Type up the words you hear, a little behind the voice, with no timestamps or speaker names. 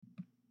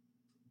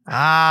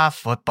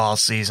Football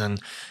season.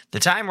 The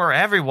time where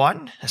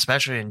everyone,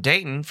 especially in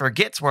Dayton,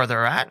 forgets where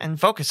they're at and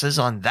focuses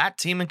on that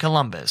team in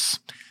Columbus.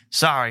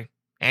 Sorry,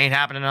 ain't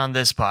happening on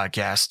this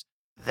podcast.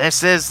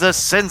 This is the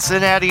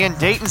Cincinnati and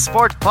Dayton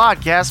Sports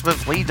Podcast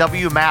with Lee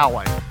W.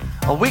 Mowen,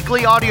 a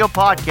weekly audio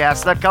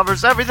podcast that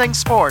covers everything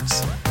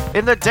sports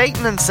in the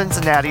Dayton and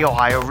Cincinnati,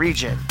 Ohio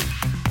region.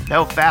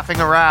 No faffing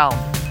around,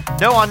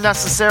 no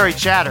unnecessary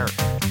chatter,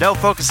 no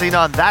focusing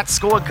on that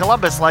school in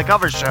Columbus like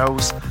other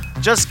shows.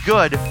 Just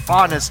good,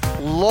 honest,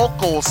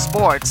 local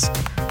sports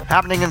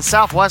happening in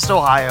Southwest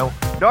Ohio,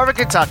 Northern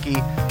Kentucky,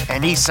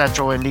 and East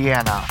Central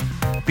Indiana.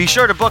 Be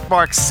sure to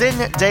bookmark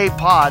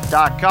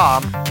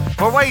cindaypod.com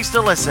for ways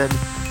to listen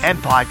and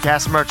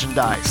podcast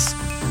merchandise.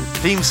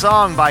 Theme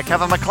song by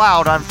Kevin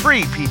MacLeod on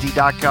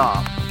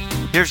freept.com.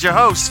 Here's your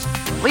host,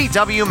 Lee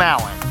W.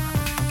 Mowen.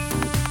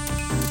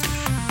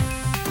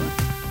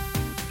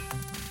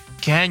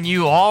 Can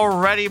you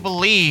already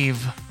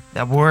believe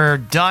that we're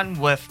done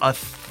with a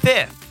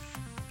fifth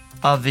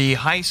of the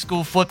high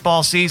school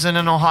football season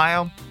in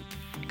Ohio?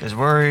 Because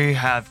we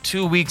have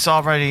 2 weeks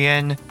already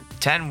in,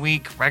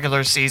 10-week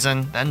regular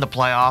season, then the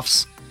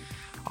playoffs.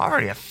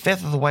 Already a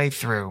fifth of the way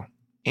through.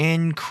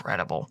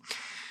 Incredible.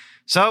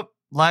 So,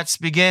 let's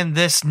begin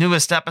this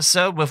newest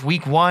episode with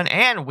Week 1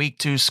 and Week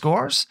 2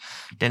 scores.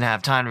 Didn't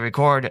have time to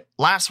record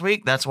last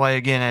week. That's why,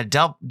 again, a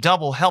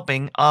double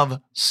helping of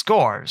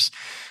scores.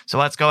 So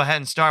let's go ahead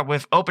and start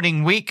with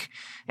opening week.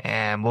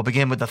 And we'll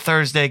begin with the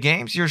Thursday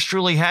games. Yours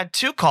truly had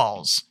 2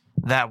 calls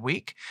that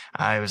week.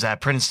 I was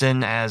at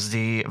Princeton as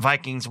the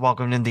Vikings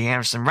welcomed in the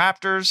Anderson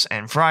Raptors,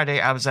 and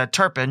Friday I was at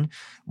Turpin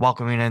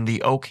welcoming in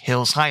the Oak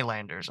Hills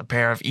Highlanders, a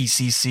pair of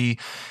ECC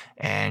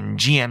and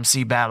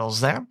GMC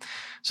battles there.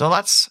 So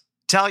let's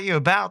tell you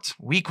about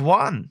Week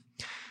 1.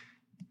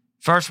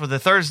 First with the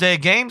Thursday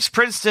games,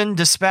 Princeton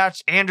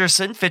dispatched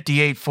Anderson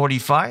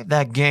 58-45.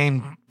 That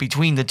game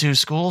between the two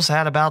schools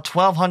had about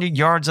 1,200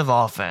 yards of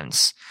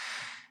offense.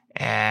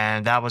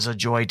 And that was a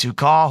joy to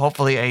call,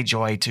 hopefully a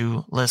joy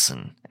to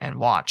listen and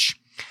watch.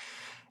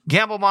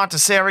 Gamble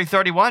Montessori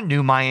 31,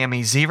 New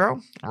Miami 0.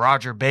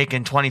 Roger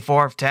Bacon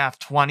 24,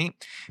 Taft 20.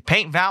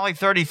 Paint Valley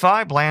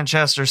 35,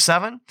 Blanchester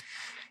 7.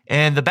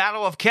 In the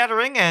Battle of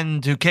Kettering,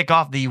 and to kick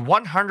off the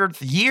 100th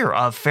year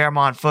of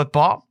Fairmont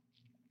football,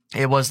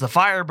 it was the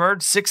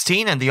Firebirds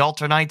 16 and the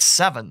Alternites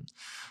 7. I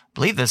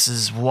believe this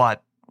is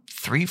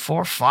 3,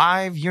 4,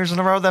 5 years in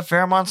a row that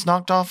Fairmont's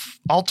knocked off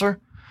Alter?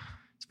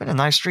 Been a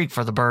nice streak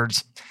for the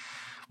Birds.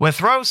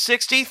 With Rose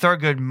 60,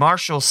 Thurgood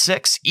Marshall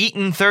 6,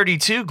 Eaton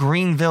 32,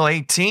 Greenville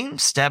 18,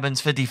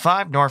 Stebbins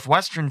 55,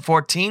 Northwestern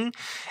 14,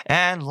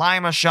 and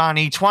Lima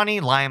Shawnee 20,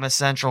 Lima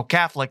Central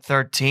Catholic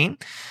 13.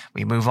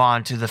 We move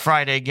on to the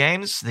Friday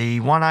games. The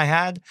one I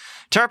had,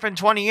 Turpin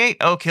 28,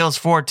 Oak Hills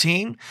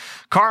 14.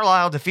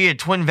 Carlisle defeated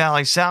Twin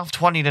Valley South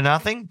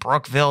 20-0.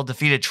 Brookville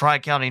defeated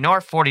Tri-County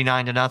North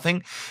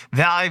 49-0.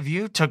 Valley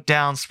View took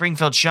down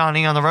Springfield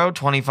Shawnee on the road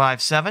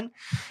 25-7.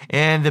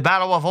 In the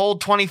Battle of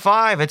Old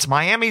 25, it's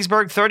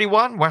Miamisburg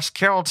 31, West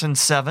Carrollton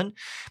 7.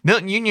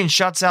 Milton Union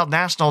shuts out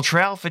National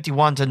Trail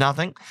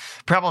 51-0.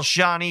 Preble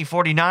Shawnee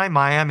 49,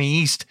 Miami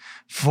East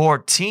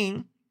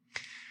 14.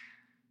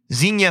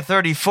 Xenia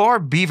 34,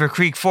 Beaver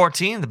Creek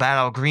 14, the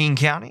Battle of Greene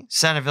County.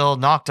 Centerville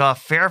knocked off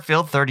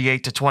Fairfield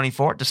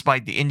 38-24,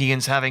 despite the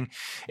Indians having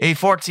a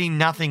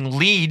 14-0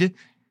 lead.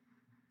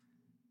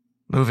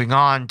 Moving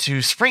on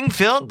to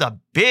Springfield, a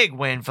big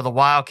win for the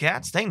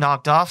Wildcats. They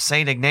knocked off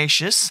St.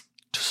 Ignatius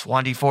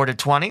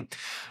 24-20.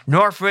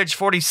 Northridge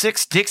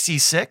 46, Dixie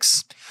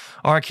 6.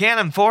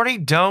 Arcanum 40,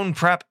 Doane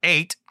Prep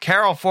 8.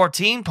 Carroll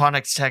 14,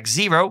 Ponix Tech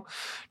 0.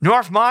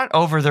 Northmont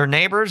over their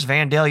neighbors,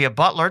 Vandalia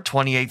Butler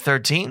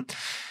 28-13.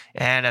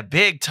 And a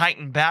big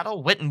Titan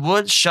battle. Winton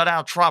Woods shut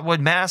out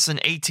Trotwood Madison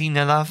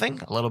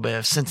 18-0. A little bit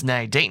of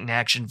Cincinnati Dayton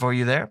action for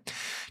you there.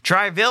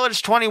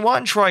 Tri-Village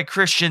 21, Troy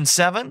Christian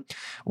 7.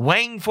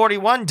 Wayne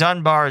 41,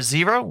 Dunbar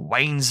 0.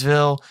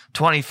 Waynesville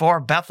 24,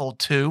 Bethel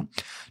 2.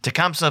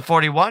 Tecumseh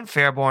 41,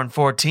 Fairborn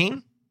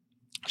 14.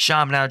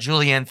 Chaminade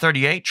Julienne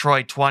 38,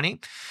 Troy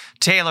 20.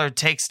 Taylor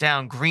takes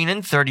down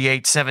Greenon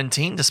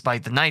 38-17,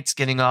 despite the Knights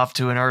getting off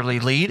to an early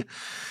lead.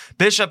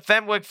 Bishop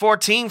Fenwick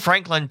 14,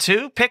 Franklin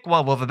 2.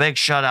 Pickwa with a big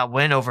shutout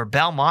win over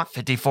Belmont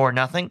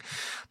 54-0.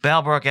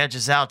 Bellbrook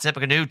edges out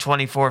Tippecanoe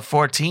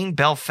 24-14.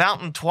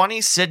 Bellefontaine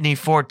 20, Sydney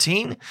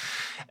 14.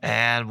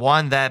 And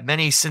one that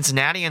many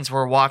Cincinnatians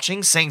were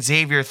watching, St.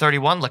 Xavier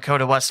 31,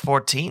 Lakota West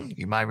 14.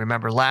 You might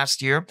remember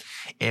last year,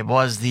 it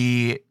was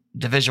the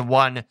Division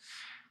I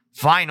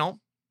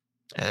final.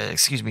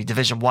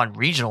 Division I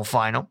regional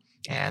final.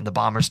 And the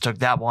Bombers took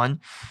that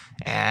one.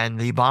 And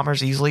the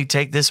Bombers easily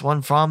take this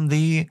one from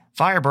the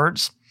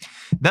Firebirds.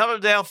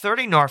 Belderdale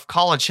 30, North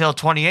College Hill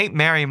 28,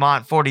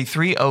 Marymount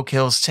 43, Oak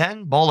Hills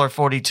 10, Bowler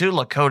 42,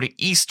 Lakota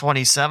East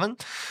 27.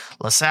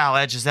 LaSalle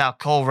edges out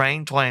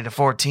Coleraine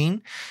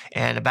 20-14.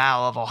 And the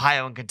Battle of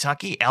Ohio and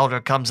Kentucky, Elder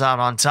comes out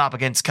on top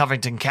against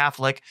Covington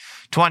Catholic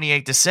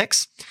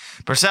 28-6.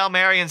 Purcell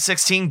Marion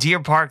 16, Deer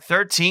Park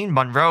 13,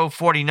 Monroe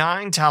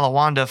 49,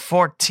 Talawanda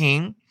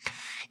 14.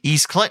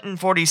 East Clinton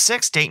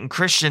 46, Dayton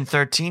Christian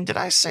 13. Did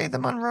I say the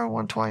Monroe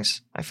one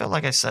twice? I feel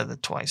like I said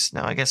it twice.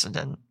 No, I guess I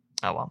didn't.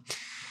 Oh well.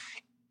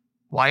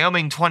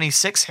 Wyoming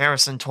 26,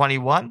 Harrison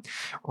 21,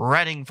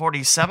 Reading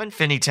 47,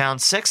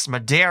 Finneytown 6,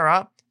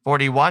 Madera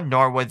 41,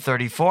 Norwood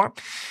 34,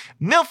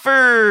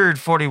 Milford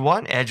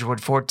 41,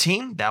 Edgewood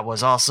 14. That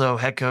was also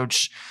head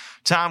coach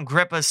Tom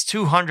Grippa's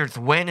 200th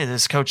win in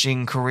his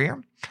coaching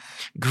career.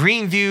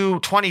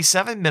 Greenview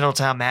 27,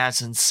 Middletown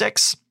Madison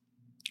 6,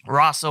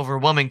 Ross over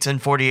Wilmington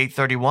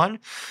 48-31,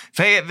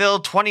 Fayetteville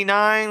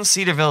 29,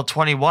 Cedarville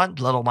 21,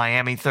 Little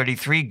Miami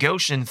 33,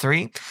 Goshen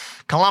 3,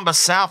 Columbus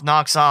South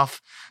knocks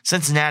off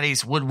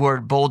Cincinnati's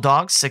Woodward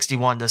Bulldogs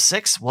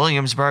 61-6,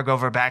 Williamsburg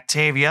over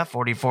Batavia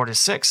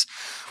 44-6,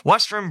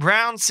 Western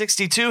Brown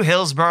 62,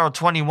 Hillsborough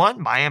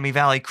 21, Miami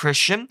Valley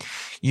Christian.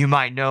 You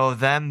might know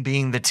them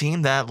being the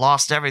team that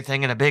lost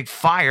everything in a big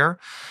fire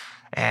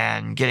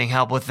and getting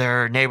help with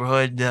their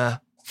neighborhood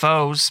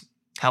foes,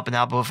 helping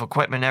out with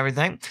equipment and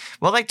everything.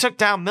 Well, they took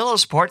down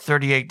Millersport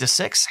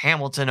 38-6,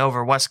 Hamilton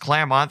over West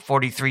Claremont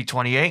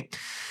 43-28,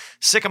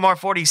 Sycamore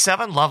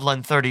 47,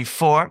 Loveland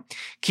 34,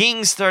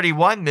 Kings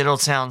 31,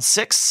 Middletown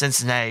 6,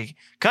 Cincinnati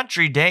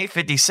Country Day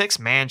 56,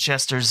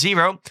 Manchester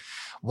 0.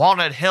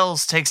 Walnut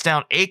Hills takes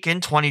down Aiken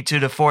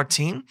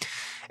 22-14.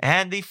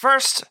 And the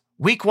first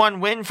Week 1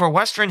 win for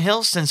Western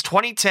Hills since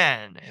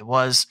 2010. It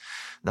was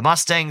the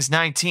Mustangs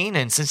 19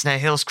 and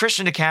Cincinnati Hills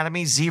Christian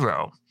Academy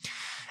 0.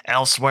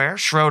 Elsewhere,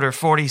 Schroeder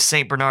 40,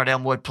 St. Bernard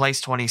Elmwood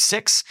Place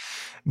 26,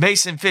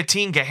 Mason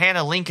 15,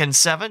 Gahanna Lincoln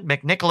 7,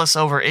 McNicholas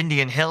over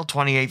Indian Hill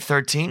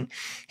 28-13,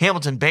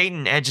 Hamilton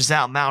Baden edges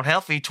out Mount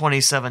Healthy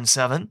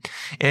 27-7,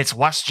 it's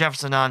West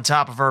Jefferson on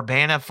top of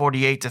Urbana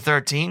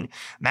 48-13,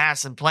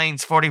 Madison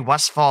Plains 40,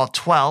 Westfall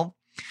 12,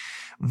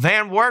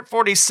 Van Wert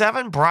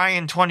 47,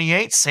 Bryan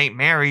 28, St.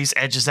 Mary's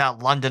edges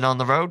out London on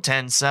the road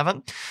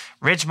 10-7,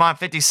 Ridgemont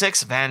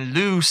 56, Van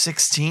Loo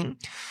 16,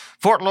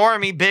 Fort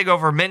Loramie big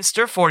over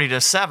Minster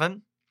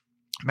 40-7,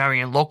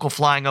 Marion Local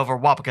flying over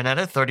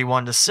Wapakoneta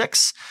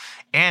 31-6,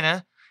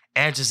 Anna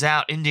edges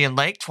out Indian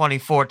Lake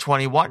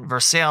 24-21,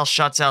 Versailles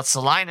shuts out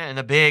Salina in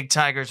a big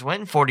Tigers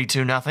win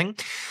 42-0,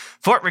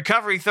 Fort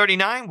Recovery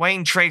 39,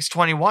 Wayne Trace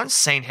 21,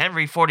 St.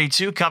 Henry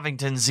 42,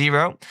 Covington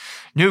 0,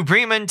 New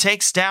Bremen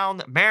takes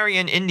down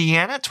Marion,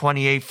 Indiana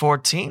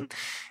 28-14,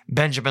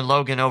 Benjamin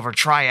Logan over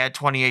Triad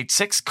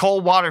 28-6,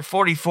 Coldwater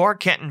 44,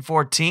 Kenton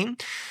 14,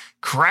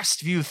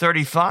 Crestview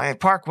 35,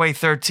 Parkway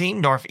 13,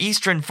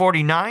 Northeastern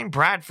 49,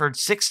 Bradford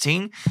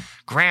 16,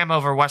 Graham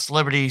over West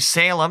Liberty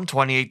Salem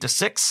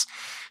 28-6,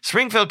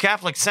 Springfield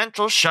Catholic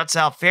Central shuts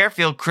out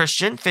Fairfield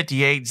Christian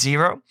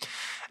 58-0,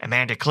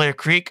 Amanda Clear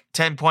Creek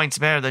 10 points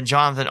better than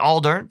Jonathan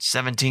Alder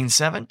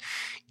 17-7,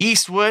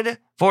 Eastwood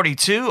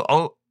 42,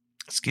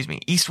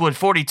 Eastwood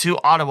 42,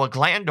 Ottawa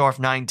Glandorf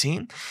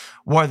 19,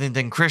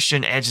 Worthington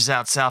Christian edges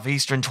out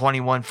Southeastern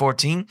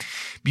 21-14,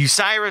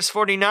 Bucyrus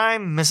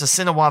 49,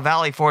 Mississinewa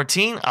Valley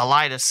 14,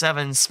 Elida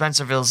 7,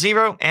 Spencerville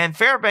 0, and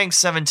Fairbanks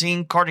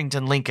 17,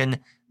 Cardington Lincoln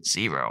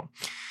 0.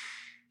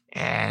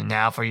 And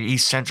now for your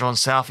East Central and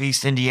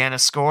Southeast Indiana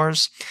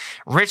scores.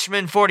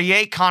 Richmond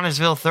 48,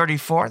 Connorsville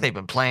 34. They've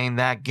been playing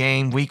that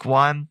game week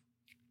 1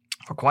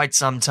 for quite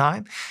some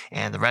time,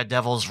 and the Red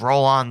Devils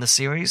roll on the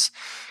series.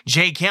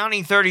 Jay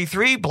County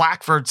 33,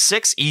 Blackford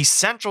 6, East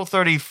Central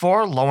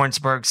 34,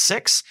 Lawrenceburg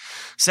 6.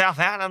 South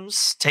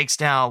Adams takes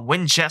down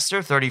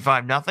Winchester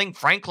 35-0,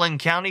 Franklin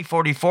County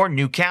 44,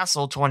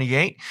 Newcastle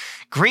 28,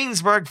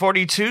 Greensburg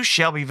 42,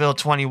 Shelbyville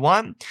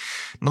 21,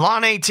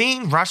 Milan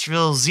 18,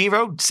 Rushville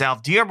 0,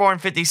 South Dearborn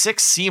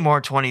 56, Seymour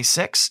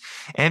 26,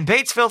 and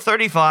Batesville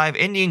 35,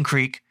 Indian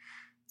Creek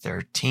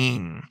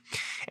 13.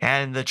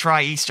 And the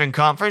Tri-Eastern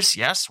Conference,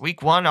 yes,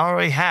 Week 1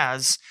 already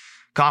has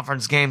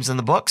conference games in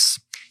the books.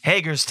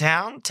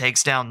 Hagerstown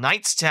takes down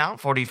Knightstown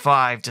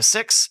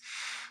 45-6.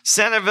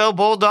 Centerville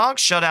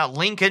Bulldogs shut out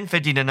Lincoln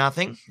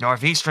 50-0.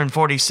 Northeastern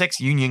 46,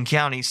 Union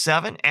County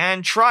 7.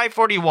 And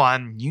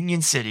Tri-41,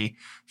 Union City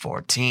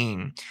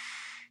 14.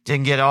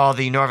 Didn't get all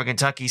the Northern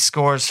Kentucky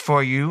scores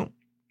for you.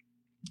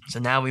 So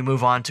now we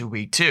move on to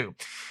Week 2.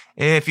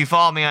 If you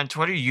follow me on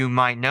Twitter, you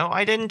might know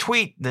I didn't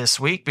tweet this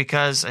week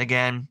because,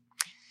 again,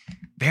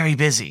 very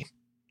busy.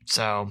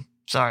 So,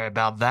 sorry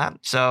about that.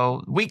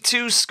 So, Week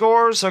 2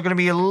 scores are going to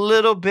be a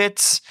little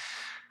bit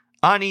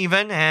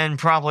uneven and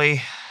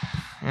probably,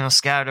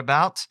 scattered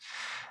about.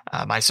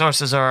 My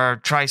sources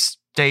are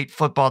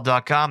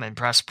tristatefootball.com and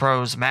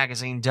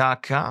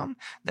pressprosmagazine.com.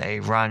 They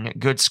run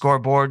good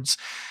scoreboards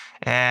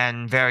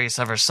and various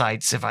other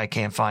sites if I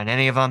can't find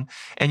any of them.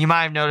 And you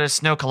might have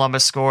noticed no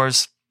Columbus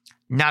scores.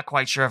 Not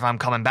quite sure if I'm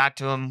coming back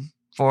to them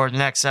for the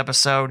next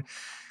episode.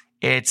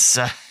 It's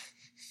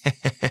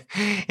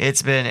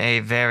it's been a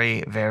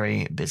very,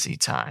 very busy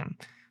time.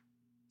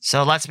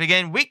 So let's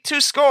begin Week 2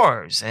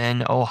 scores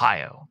in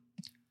Ohio.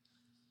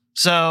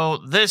 So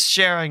this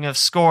sharing of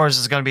scores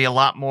is going to be a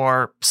lot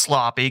more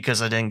sloppy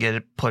because I didn't get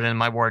it put in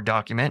my Word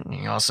document. And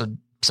you also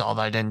saw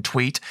that I didn't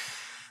tweet.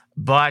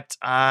 But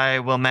I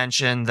will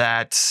mention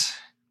that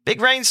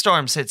big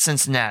rainstorms hit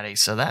Cincinnati,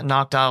 so that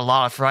knocked out a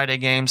lot of Friday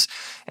games,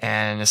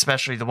 and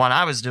especially the one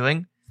I was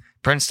doing,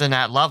 Princeton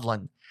at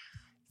Loveland.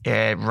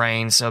 It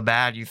rained so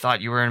bad you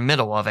thought you were in the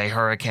middle of a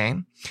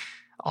hurricane.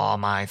 All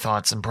my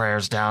thoughts and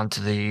prayers down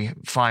to the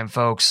fine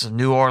folks of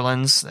New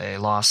Orleans. They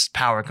lost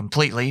power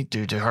completely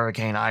due to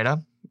Hurricane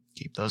Ida.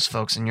 Keep those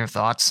folks in your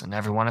thoughts and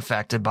everyone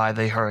affected by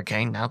the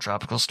hurricane, now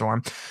tropical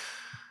storm.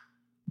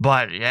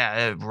 But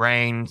yeah, it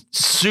rained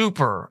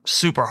super,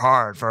 super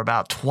hard for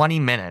about 20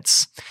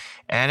 minutes,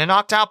 and it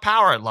knocked out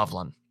power at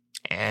Loveland.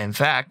 And in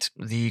fact,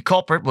 the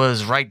culprit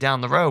was right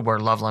down the road where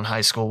Loveland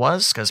High School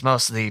was, because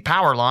most of the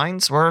power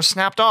lines were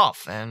snapped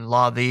off and a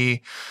lot of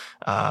the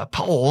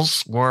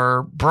poles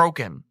were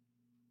broken.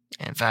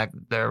 In fact,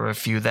 there were a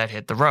few that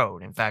hit the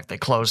road. In fact, they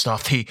closed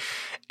off the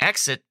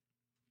exit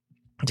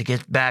to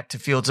get back to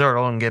Fields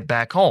Earl and get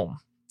back home.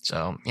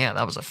 So, yeah,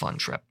 that was a fun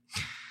trip.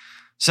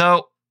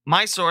 So,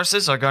 my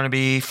sources are going to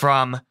be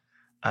from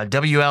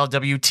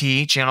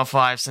WLWT, Channel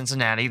 5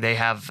 Cincinnati. They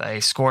have a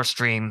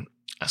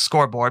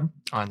scoreboard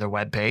on their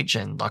webpage,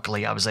 and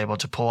luckily I was able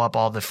to pull up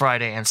all the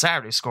Friday and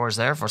Saturday scores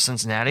there for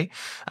Cincinnati.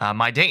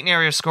 My Dayton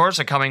area scores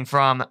are coming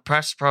from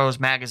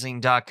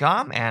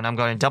PressProsMagazine.com, and I'm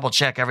going to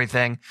double-check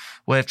everything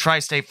with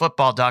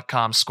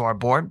TriStateFootball.com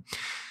scoreboard.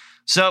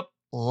 So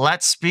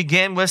let's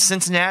begin with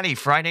Cincinnati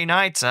Friday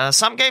night.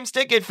 Some games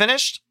did get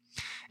finished,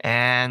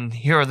 and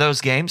here are those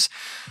games.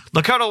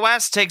 Lakota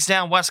West takes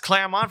down West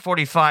Claremont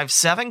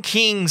 45-7.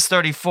 Kings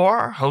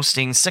 34,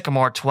 hosting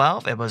Sycamore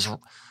 12. It was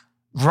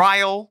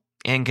Ryle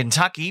in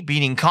Kentucky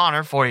beating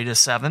Connor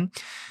 40-7.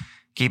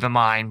 Keep in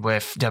mind,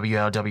 with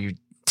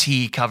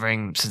WLWT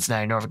covering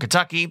Cincinnati, Northern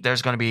Kentucky,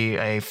 there's going to be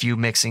a few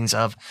mixings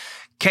of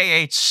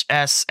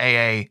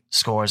KHSAA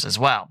scores as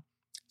well.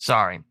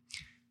 Sorry.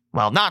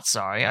 Well, not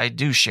sorry. I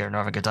do share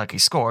Northern Kentucky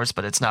scores,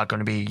 but it's not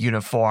going to be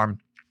uniform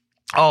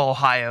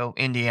Ohio,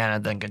 Indiana,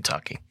 then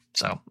Kentucky.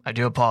 So I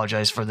do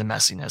apologize for the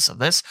messiness of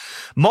this.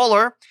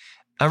 Moeller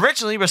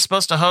originally was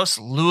supposed to host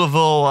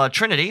Louisville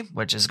Trinity,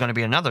 which is going to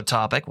be another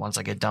topic once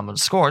I get done with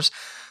the scores.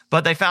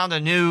 But they found a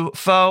new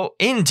foe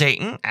in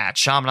Dayton at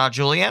Chaminade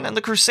Julienne, and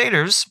the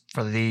Crusaders,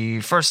 for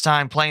the first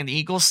time playing the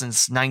Eagles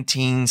since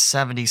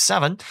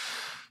 1977,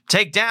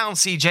 take down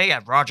CJ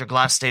at Roger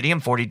Glass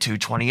Stadium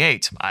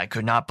 42-28. I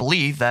could not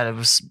believe that it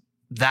was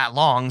that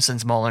long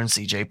since Moeller and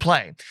CJ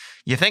play.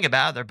 You think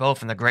about it, they're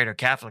both in the Greater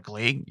Catholic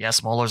League.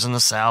 Yes, Moeller's in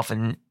the South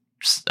and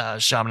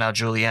Chaminade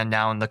Julienne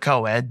now in the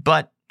co-ed,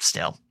 but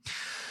still.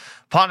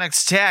 Pontiac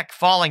Tech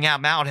falling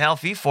at Mount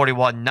Healthy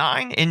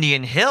 41-9.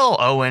 Indian Hill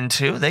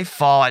 0-2. They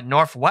fall at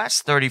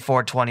Northwest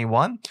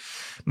 34-21.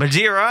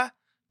 Madeira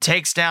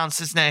takes down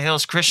Cincinnati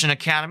Hills Christian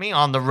Academy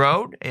on the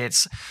road.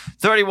 It's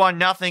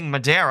 31-0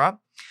 Madeira.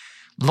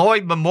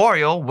 Lloyd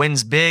Memorial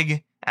wins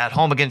big at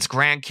home against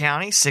Grand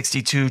County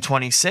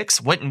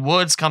 62-26. Winton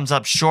Woods comes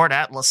up short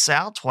at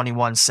LaSalle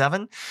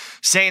 21-7.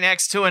 St.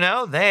 X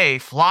 2-0. They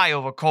fly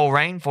over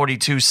Coleraine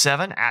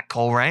 42-7 at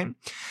Coleraine.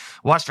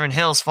 Western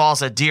Hills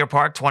falls at Deer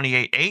Park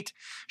 28-8.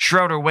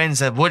 Schroeder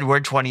wins at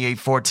Woodward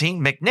 28-14.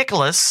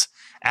 McNicholas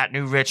at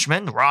New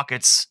Richmond.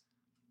 Rockets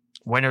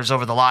winners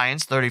over the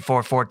Lions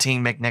 34-14.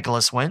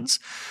 McNicholas wins.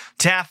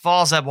 Taft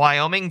falls at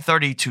Wyoming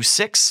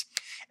 30-6.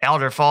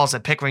 Elder falls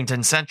at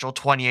Pickerington Central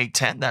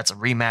 28-10. That's a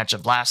rematch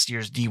of last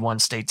year's D1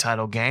 state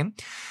title game.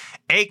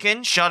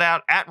 Aiken shut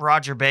out at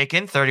Roger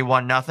Bacon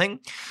 31-0.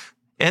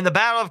 In the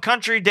Battle of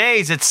Country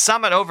Days, it's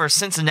Summit over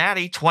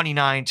Cincinnati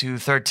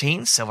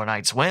 29-13. Silver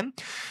Knights win.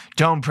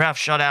 Dome Prep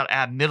shut out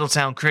at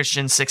Middletown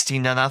Christian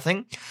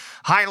 16-0.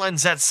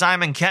 Highlands at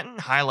Simon Kenton.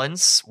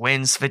 Highlands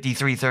wins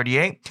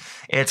 53-38.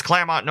 It's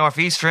Claremont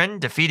Northeastern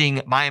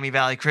defeating Miami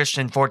Valley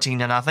Christian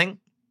 14-0.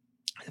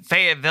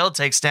 Fayetteville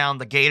takes down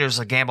the Gators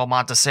of Gamble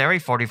Montessori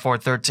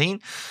 44-13.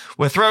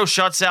 Withrow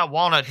shuts out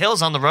Walnut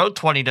Hills on the road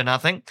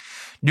 20-0.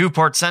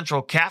 Newport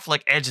Central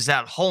Catholic edges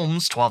out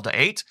Holmes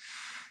 12-8.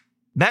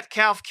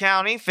 Metcalfe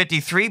County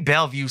 53,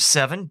 Bellevue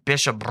 7,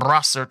 Bishop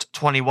Brossart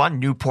 21,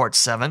 Newport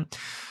 7.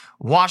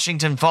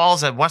 Washington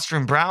Falls at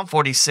Western Brown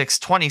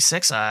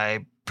 46-26.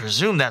 I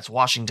presume that's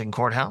Washington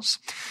Courthouse.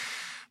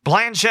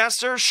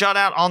 Blanchester shut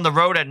out on the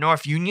road at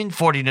North Union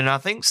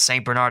 40-0.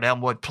 St. Bernard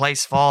Elmwood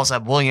Place falls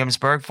at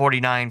Williamsburg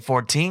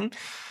 49-14.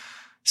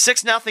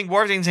 6-0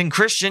 Worthington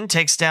Christian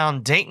takes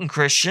down Dayton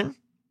Christian.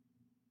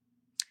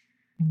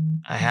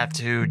 I have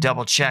to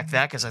double check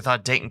that because I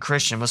thought Dayton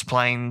Christian was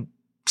playing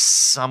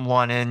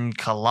someone in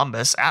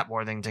Columbus at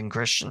Worthington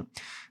Christian.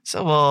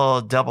 So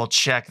we'll double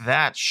check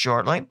that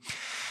shortly.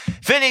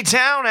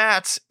 Finneytown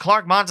at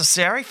Clark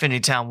Montessori.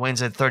 Finneytown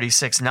wins at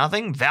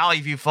 36-0. Valley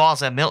View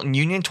falls at Milton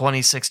Union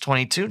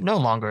 26-22. No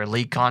longer a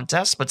league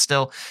contest, but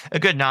still a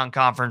good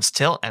non-conference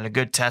tilt and a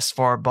good test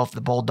for both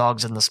the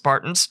Bulldogs and the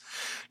Spartans.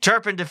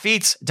 Turpin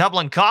defeats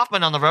Dublin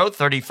Kaufman on the road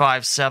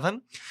 35-7.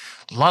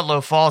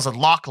 Ludlow falls at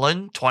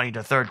Laughlin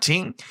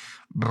 20-13.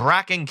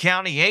 Bracken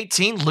County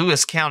 18,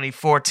 Lewis County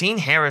 14.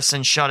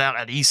 Harrison shut out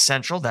at East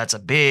Central. That's a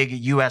big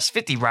US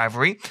 50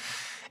 rivalry.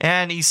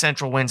 And East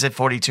Central wins at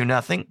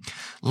 42-0.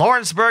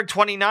 Lawrenceburg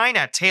 29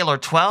 at Taylor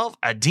 12.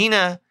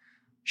 Adena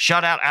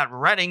shut out at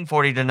Reading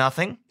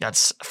 40-0.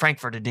 That's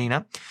Frankfurt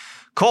Adena.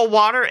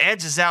 Coldwater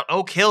edges out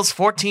Oak Hills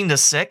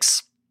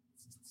 14-6.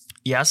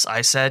 Yes,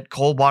 I said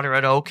Coldwater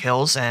at Oak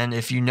Hills, and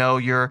if you know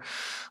your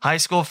high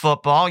school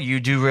football, you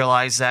do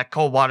realize that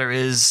Coldwater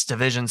is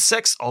Division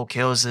 6, Oak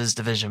Hills is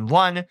Division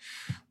 1,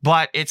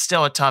 but it's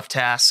still a tough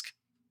task.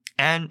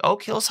 And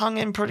Oak Hills hung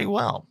in pretty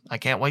well. I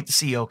can't wait to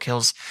see Oak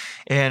Hills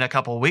in a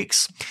couple of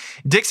weeks.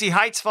 Dixie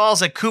Heights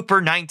falls at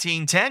Cooper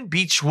 19-10.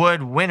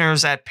 Beechwood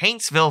winners at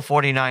Paintsville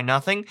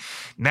 49-0.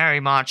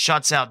 Marymount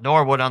shuts out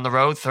Norwood on the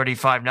road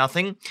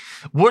 35-0.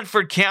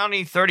 Woodford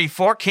County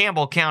 34,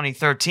 Campbell County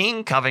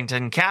 13.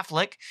 Covington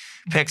Catholic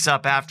picks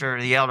up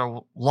after the Elder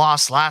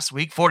loss last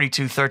week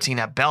 42-13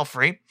 at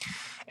Belfry.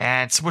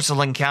 And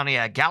Switzerland County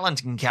at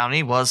Gallatin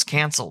County was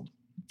canceled.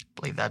 I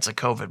believe that's a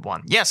COVID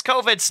one. Yes,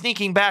 COVID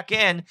sneaking back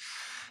in,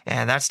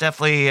 and that's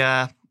definitely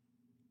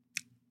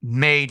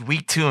made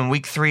week 2 and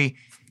week 3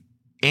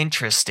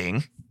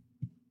 interesting.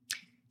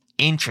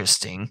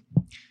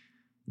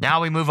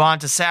 Now we move on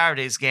to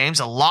Saturday's games.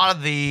 A lot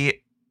of the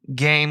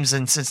games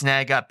in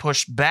Cincinnati got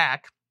pushed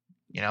back,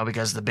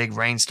 because of the big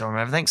rainstorm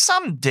and everything.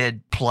 Some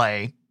did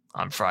play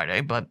on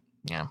Friday, but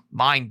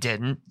mine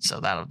didn't, so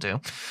that'll do.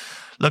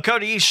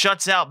 Lakota East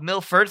shuts out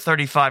Milford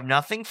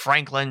 35-0.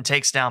 Franklin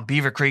takes down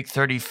Beaver Creek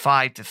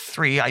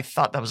 35-3. I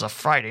thought that was a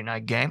Friday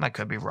night game. I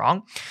could be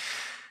wrong.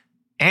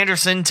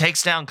 Anderson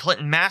takes down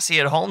Clinton Massey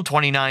at home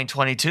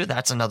 29-22.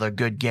 That's another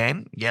good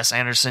game. Yes,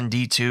 Anderson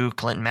D2,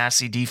 Clinton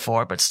Massey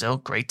D4, but still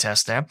great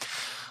test there.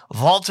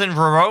 Valton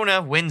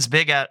Verona wins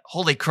big at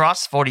Holy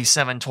Cross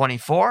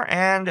 47-24.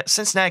 And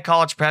Cincinnati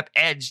College Prep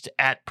edged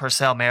at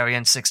Purcell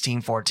Marion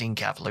 16-14.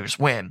 Cavaliers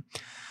win.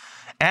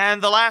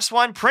 And the last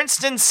one,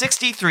 Princeton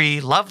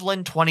 63,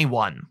 Loveland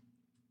 21.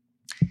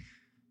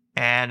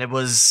 And it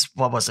was,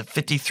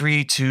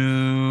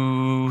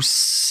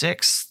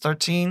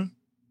 53-6-13?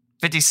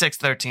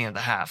 56-13 at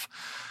the half.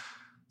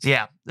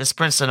 Yeah, this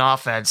Princeton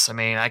offense,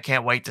 I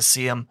can't wait to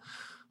see them.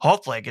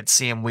 Hopefully I get to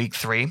see them week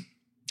 3.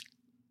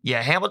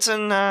 Yeah,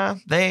 Hamilton,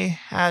 they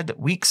had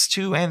weeks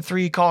 2 and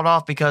 3 called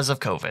off because of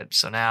COVID.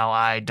 So now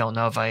I don't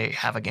know if I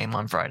have a game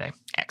on Friday.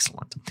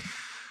 Excellent.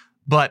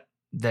 But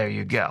there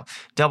you go.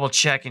 Double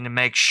checking to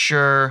make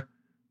sure.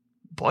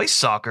 Boys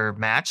soccer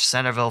match,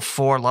 Centerville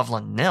 4,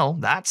 Loveland 0.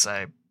 That's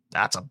a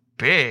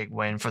big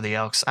win for the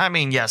Elks.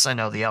 Yes, I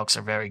know the Elks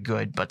are very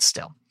good, but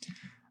still,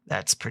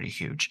 that's pretty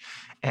huge.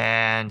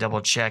 And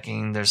double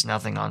checking, there's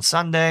nothing on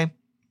Sunday.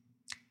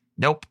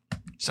 Nope.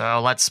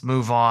 So let's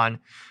move on.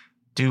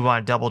 Do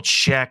want to double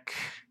check.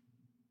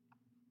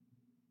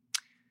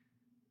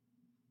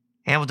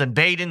 Hamilton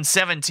Baden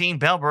 17,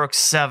 Bellbrook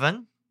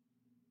 7.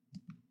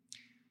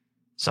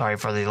 Sorry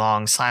for the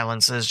long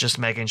silences, just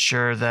making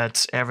sure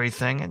that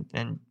everything,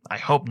 and I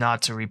hope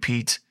not to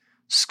repeat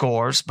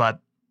scores, but,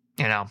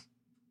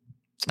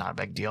 it's not a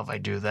big deal if I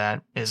do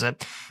that, is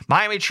it?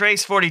 Miami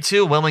Trace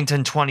 42,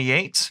 Wilmington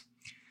 28.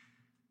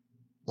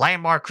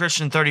 Landmark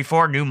Christian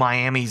 34, New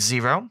Miami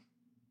 0.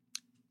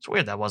 It's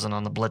weird that wasn't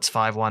on the Blitz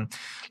 5-1.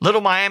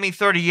 Little Miami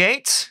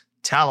 38,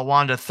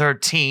 Talawanda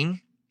 13.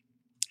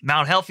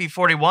 Mount Healthy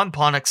 41,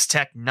 Ponix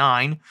Tech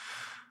 9.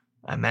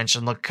 I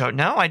mentioned Lakota.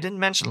 No, I didn't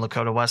mention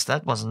Lakota West.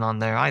 That wasn't on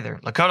there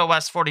either. Lakota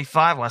West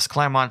 45, West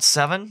Claremont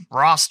 7,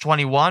 Ross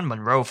 21,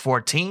 Monroe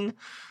 14,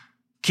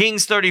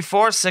 Kings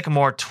 34,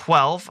 Sycamore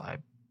 12. I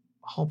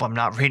hope I'm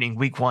not reading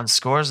week 1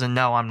 scores, and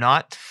no, I'm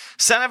not.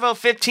 Centerville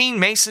 15,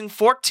 Mason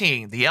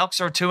 14. The Elks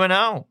are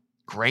 2-0.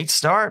 Great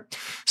start.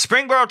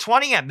 Springboro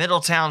 20 at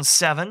Middletown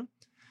 7.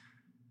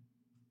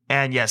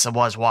 And yes, it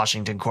was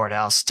Washington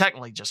Courthouse.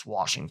 Technically just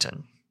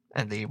Washington.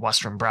 And the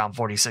Western Brown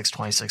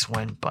 46-26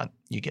 win, but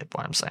you get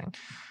what I'm saying.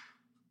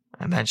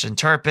 I mentioned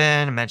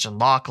Turpin, I mentioned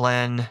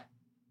Laughlin, I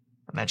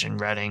mentioned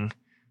Reading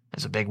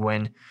as a big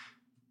win.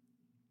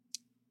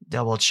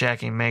 Double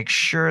checking, make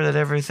sure that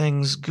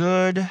everything's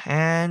good.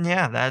 And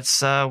yeah,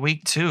 that's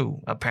week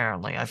 2,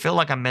 apparently. I feel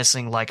like I'm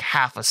missing like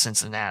half of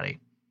Cincinnati.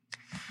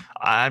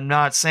 I'm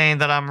not saying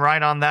that I'm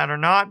right on that or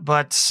not,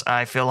 but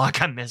I feel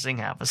like I'm missing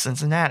half of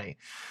Cincinnati.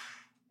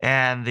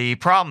 And the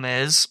problem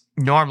is,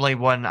 normally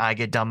when I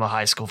get done with a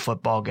high school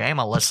football game,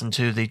 I'll listen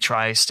to the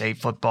Tri-State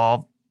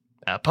Football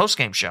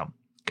post-game show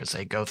because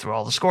they go through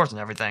all the scores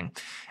and everything.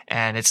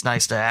 And it's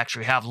nice to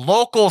actually have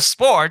local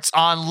sports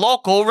on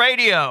local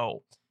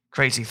radio.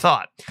 Crazy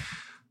thought.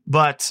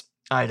 But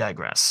I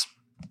digress.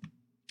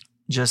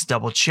 Just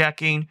double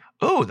checking.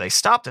 Ooh, they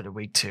stopped it at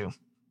week 2.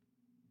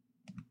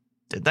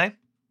 Did they?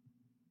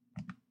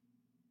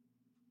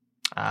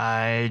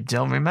 I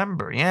don't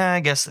remember. Yeah,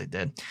 I guess they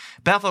did.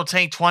 Bethel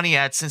Tank 20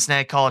 at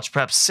Cincinnati College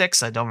Prep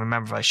 6. I don't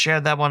remember if I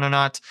shared that one or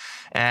not.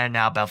 And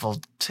now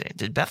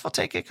did Bethel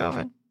take it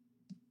COVID?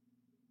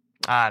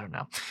 I don't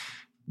know.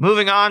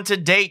 Moving on to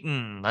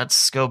Dayton.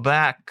 Let's go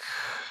back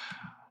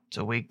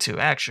to week 2.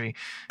 Actually,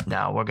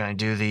 no, we're going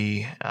to do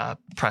the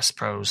Press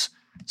Pros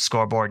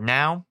scoreboard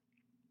now.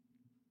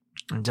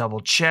 And double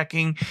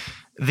checking.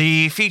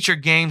 The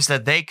featured games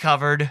that they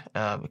covered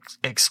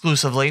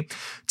exclusively.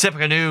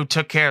 Tippecanoe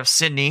took care of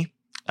Sydney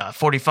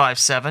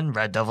 45-7.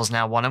 Red Devils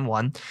now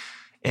 1-1.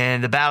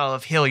 In the Battle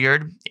of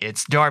Hilliard,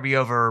 it's Darby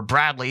over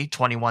Bradley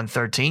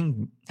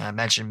 21-13. I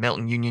mentioned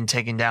Milton Union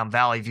taking down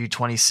Valley View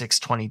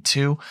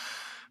 26-22.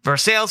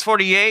 Versailles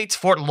 48,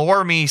 Fort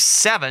Loramie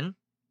 7.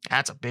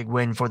 That's a big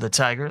win for the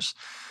Tigers.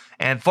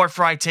 And Fort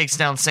Fry takes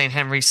down St.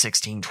 Henry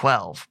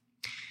 16-12.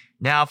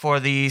 Now for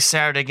the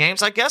Saturday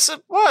games, I guess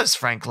it was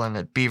Franklin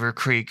at Beaver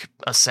Creek,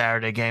 a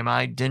Saturday game.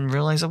 I didn't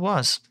realize it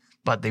was.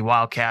 But the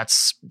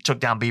Wildcats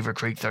took down Beaver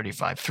Creek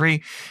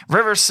 35-3.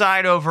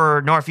 Riverside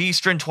over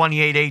Northeastern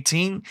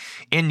 28-18.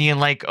 Indian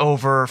Lake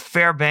over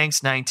Fairbanks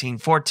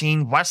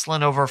 19-14.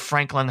 Westland over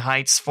Franklin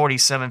Heights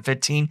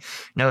 47-15.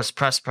 Notice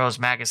Press Pros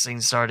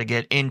Magazine started to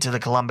get into the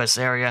Columbus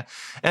area.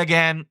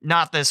 Again,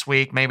 not this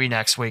week. Maybe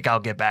next week I'll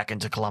get back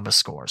into Columbus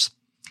scores.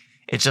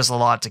 It's just a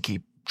lot to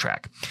keep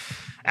track.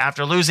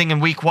 After losing in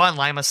week 1,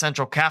 Lima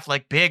Central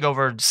Catholic big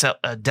over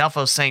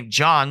Delphos St.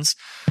 John's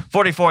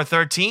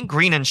 44-13.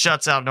 Greenon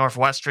shuts out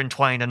Northwestern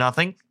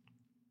 20-0.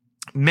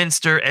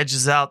 Minster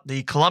edges out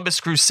the Columbus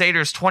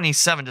Crusaders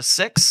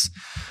 27-6.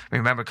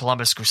 Remember,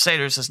 Columbus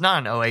Crusaders is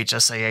not an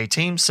OHSAA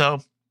team, so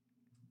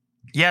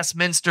yes,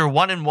 Minster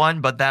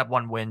 1-1, but that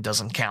one win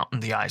doesn't count in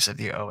the eyes of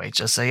the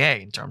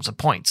OHSAA in terms of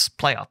points,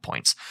 playoff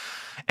points.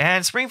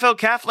 And Springfield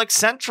Catholic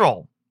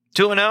Central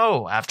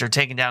 2-0 after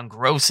taking down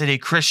Grove City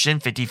Christian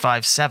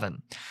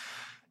 55-7.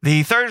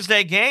 The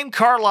Thursday game,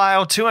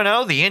 Carlisle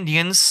 2-0. The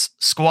Indians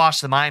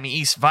squashed the Miami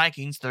East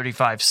Vikings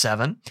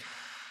 35-7.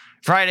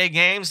 Friday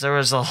games, there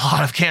was a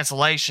lot of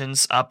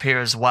cancellations up here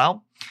as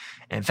well.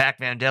 In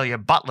fact, Vandalia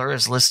Butler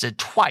is listed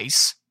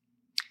twice.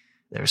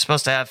 They were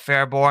supposed to have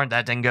Fairborn,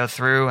 that didn't go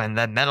through, and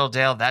then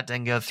Meadowdale, that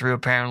didn't go through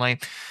apparently.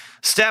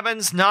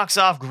 Stebbins knocks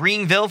off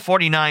Greenville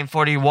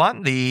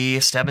 49-41.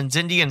 The Stebbins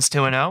Indians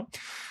 2-0.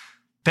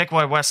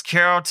 Pickwood West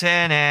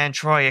Carrollton and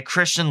Troy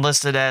Christian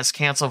listed as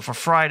canceled for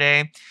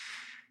Friday.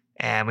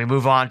 And we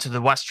move on to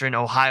the Western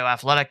Ohio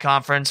Athletic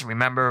Conference.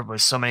 Remember,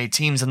 with so many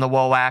teams in the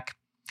WOAC,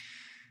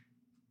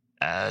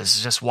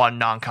 it's just one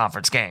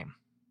non-conference game,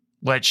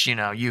 which,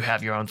 you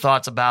have your own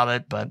thoughts about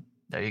it, but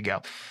there you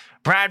go.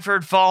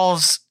 Bradford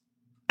falls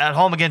at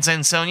home against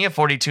Ansonia,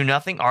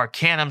 42-0.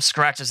 Arcanum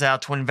scratches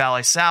out Twin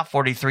Valley South,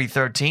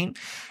 43-13.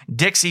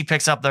 Dixie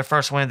picks up their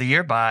first win of the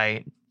year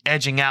by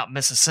edging out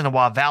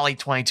Mississinewa Valley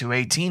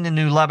 22-18 in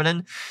New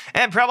Lebanon.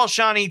 And Preble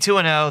Shawnee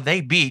 2-0.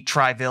 They beat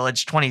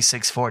Tri-Village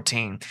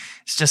 26-14.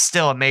 It's just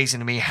still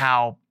amazing to me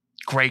how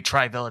great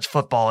Tri-Village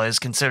football is,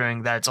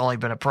 considering that it's only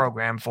been a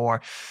program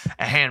for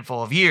a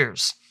handful of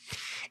years.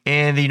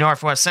 In the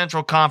Northwest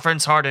Central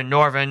Conference, Hardin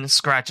Northern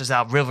scratches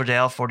out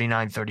Riverdale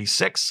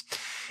 49-36.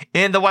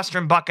 In the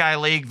Western Buckeye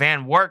League,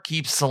 Van Wert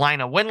keeps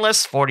Salina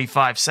winless,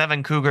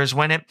 45-7. Cougars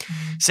win it.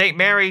 St.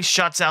 Mary's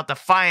shuts out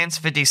Defiance,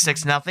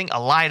 56-0.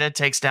 Elida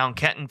takes down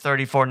Kenton,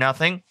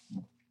 34-0.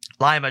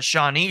 Lima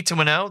Shawnee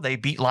 2-0. They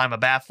beat Lima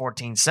Bath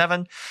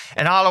 14-7.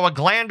 And Ottawa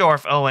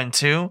Glandorf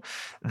 0-2.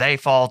 They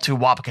fall to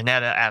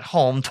Wapakoneta at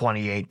home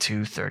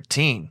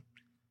 28-13.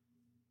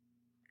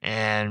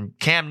 And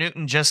Cam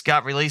Newton just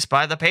got released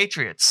by the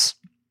Patriots.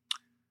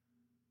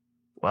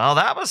 Well,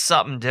 that was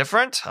something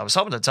different. I was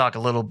hoping to talk a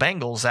little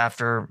Bengals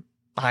after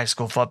high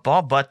school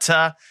football, but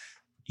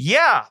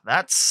yeah,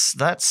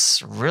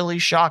 that's really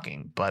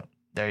shocking. But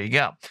there you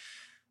go.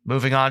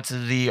 Moving on to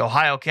the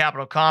Ohio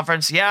Capital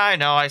Conference. Yeah, I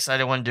know I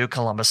said I wouldn't do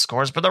Columbus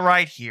scores, but they're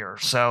right here.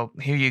 So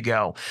here you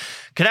go.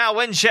 Canal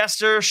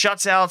Winchester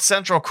shuts out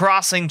Central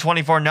Crossing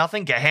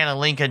 24-0. Gahanna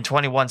Lincoln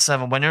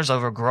 21-7 winners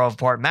over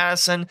Groveport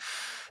Madison.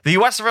 The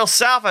Westerville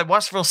South at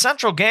Westerville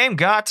Central game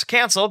got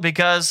canceled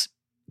because,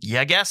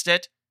 you guessed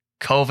it,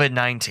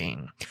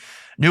 COVID-19.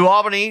 New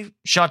Albany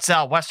shuts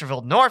out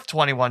Westerville North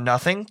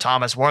 21-0.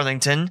 Thomas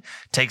Worthington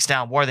takes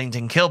down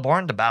Worthington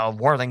Kilbourne. The Battle of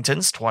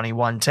Worthington's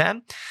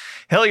 21-10.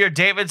 Hilliard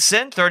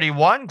Davidson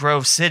 31,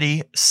 Grove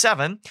City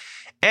 7.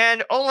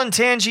 And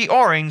Olentangy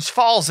Orange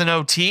falls in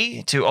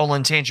OT to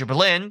Olentangy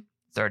Berlin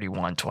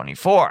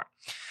 31-24.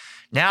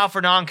 Now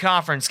for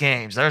non-conference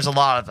games. There's a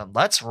lot of them.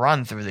 Let's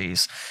run through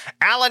these.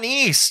 Allen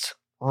East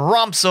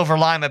romps over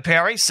Lima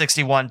Perry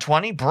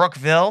 61-20.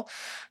 Brookville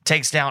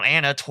takes down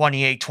Anna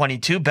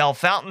 28-22. Bell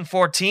Fountain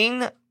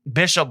 14.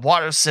 Bishop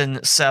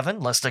Watterson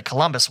 7. Listed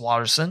Columbus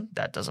Watterson.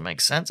 That doesn't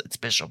make sense. It's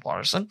Bishop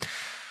Watterson.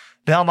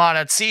 Belmont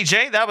at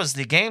CJ. That was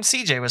the game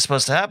CJ was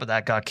supposed to have, but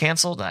that got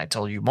canceled. And I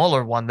told you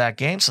Mueller won that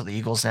game, so the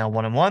Eagles now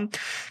 1-1.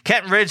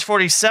 Kenton Ridge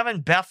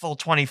 47. Bethel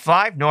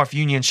 25. North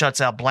Union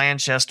shuts out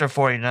Blanchester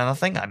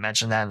 40-0. I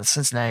mentioned that in the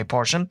Cincinnati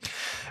portion.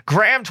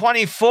 Graham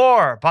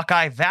 24.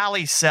 Buckeye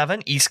Valley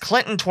 7. East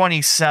Clinton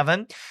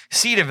 27.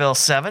 Cedarville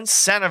 7.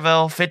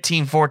 Centerville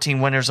 15-14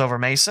 winners over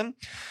Mason.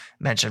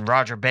 Mentioned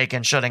Roger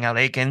Bacon shutting out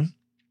Aiken,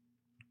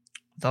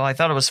 though I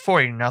thought it was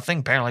 40-0.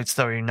 Apparently it's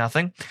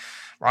 30-0.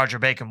 Roger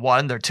Bacon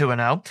won. They're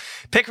 2-0.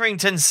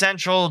 Pickerington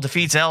Central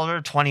defeats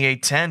Elder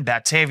 28-10.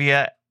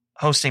 Batavia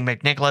hosting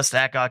McNicholas.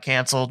 That got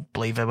canceled.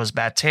 Believe it was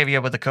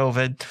Batavia with the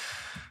COVID.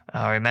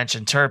 We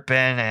mentioned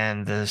Turpin,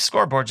 and the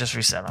scoreboard just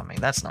reset on me.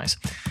 That's nice.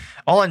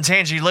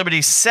 Olentangy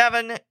Liberty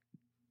 7.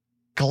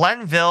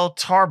 Glenville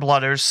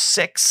Tarblooders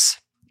 6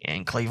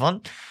 in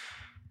Cleveland.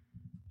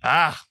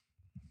 Why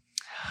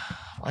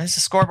does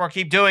the scoreboard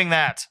keep doing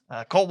that?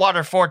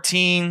 Coldwater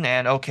 14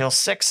 and Oak Hill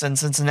 6 in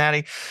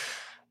Cincinnati.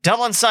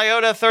 Dublin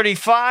Scioto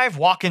 35,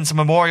 Watkins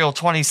Memorial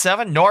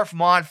 27,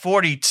 Northmont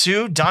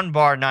 42,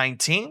 Dunbar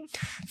 19,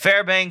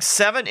 Fairbanks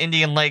 7,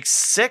 Indian Lakes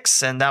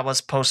 6, and that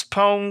was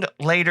postponed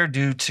later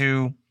due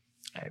to,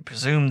 I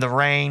presume, the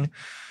rain.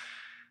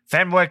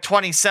 Fenwick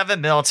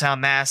 27, Middletown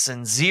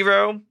Masson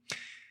 0.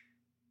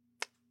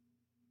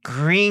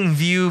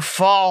 Greenview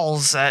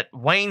Falls at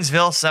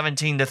Waynesville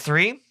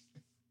 17-3.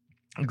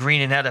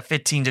 Greenon had a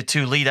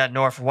 15-2 lead at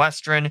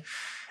Northwestern,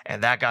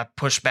 and that got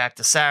pushed back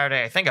to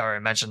Saturday. I think I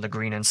already mentioned the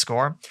Greenon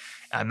score.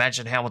 I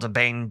mentioned Hamilton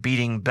Bain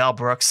beating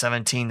Bellbrook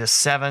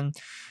 17-7.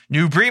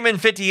 New Bremen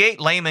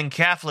 58, Lehman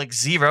Catholic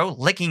 0,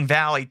 Licking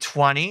Valley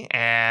 20,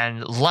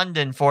 and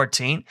London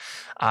 14.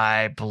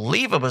 I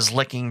believe it was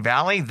Licking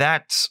Valley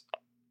that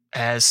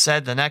has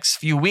said the next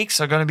few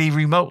weeks are going to be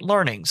remote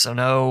learning, so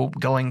no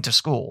going to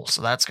school.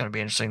 So that's going to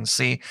be interesting to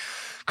see.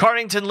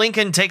 Cardington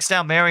Lincoln takes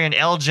down Marion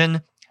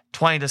Elgin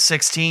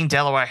 20-16.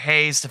 Delaware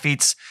Hayes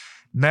defeats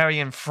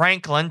Marion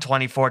Franklin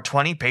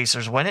 24-20.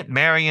 Pacers win it.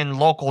 Marion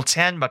Local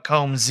 10,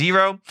 Macomb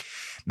 0.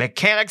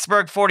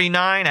 Mechanicsburg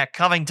 49 at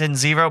Covington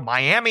 0.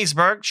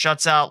 Miamisburg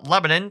shuts out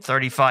Lebanon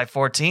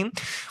 35-14.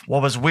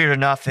 What was weird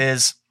enough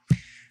is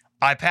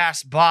I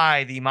passed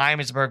by the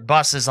Miamisburg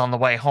buses on the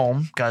way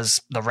home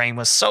because the rain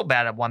was so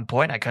bad at one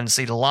point I couldn't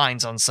see the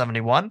lines on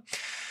 71.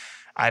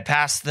 I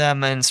passed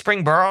them in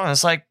Springboro, and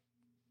it's like,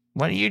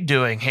 what are you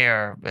doing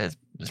here?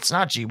 It's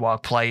not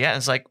G-Walk play yet.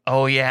 It's like,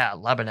 oh yeah,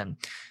 Lebanon.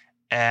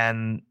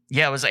 And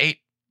yeah, it was 8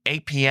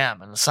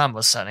 p.m. and the sun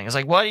was setting. It's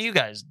like, what are you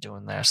guys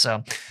doing there?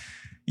 So,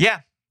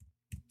 yeah.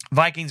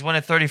 Vikings win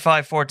at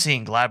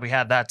 35-14. Glad we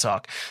had that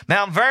talk.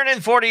 Mount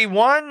Vernon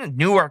 41,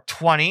 Newark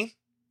 20.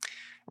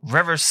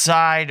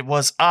 Riverside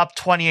was up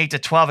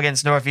 28-12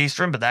 against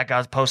Northeastern, but that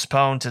got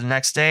postponed to the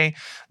next day.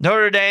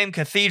 Notre Dame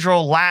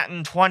Cathedral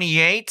Latin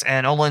 28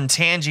 and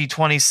Olentangy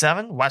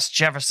 27. West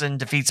Jefferson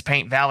defeats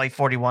Paint Valley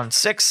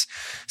 41-6.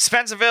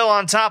 Spencerville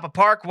on top of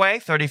Parkway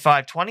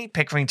 35-20.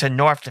 Pickerington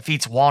North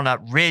defeats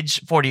Walnut Ridge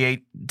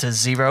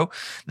 48-0.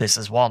 This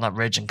is Walnut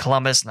Ridge in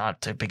Columbus,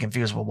 not to be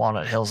confused with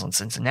Walnut Hills in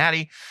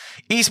Cincinnati.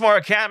 Eastmoor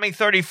Academy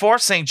 34,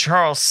 St.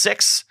 Charles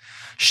 6.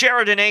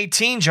 Sheridan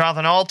 18,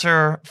 Jonathan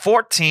Alter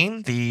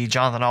 14. The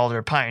Jonathan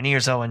Alter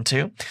Pioneers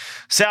 0-2.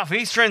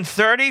 Southeastern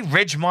 30,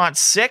 Ridgemont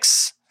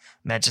 6.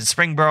 Mentioned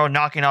Springboro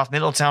knocking off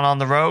Middletown on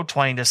the road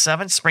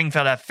 20-7.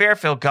 Springfield at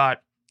Fairfield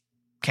got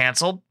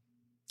canceled.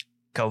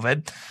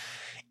 COVID.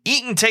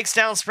 Eaton takes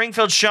down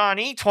Springfield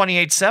Shawnee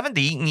 28-7.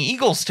 The Eaton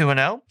Eagles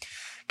 2-0.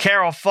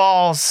 Carroll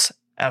Falls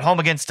at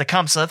home against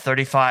Tecumseh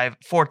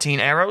 35-14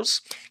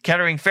 Arrows.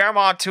 Kettering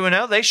Fairmont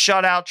 2-0. They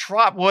shut out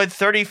Trotwood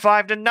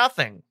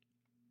 35-0.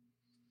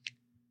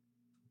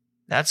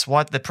 That's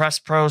what the Press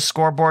Pro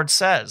scoreboard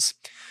says.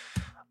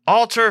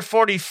 Alter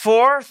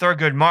 44,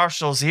 Thurgood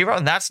Marshall 0.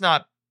 And that's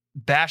not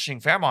bashing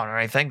Fairmont or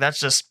anything. That's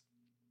just,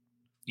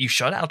 you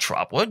shut out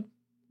Trotwood.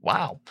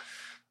 Wow.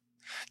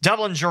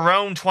 Dublin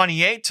Jerome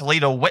 28,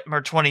 Toledo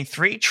Whitmer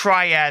 23,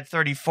 Triad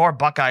 34,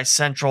 Buckeye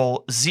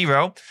Central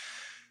 0.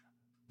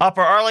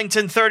 Upper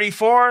Arlington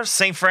 34,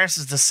 St.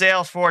 Francis de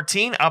Sales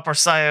 14, Upper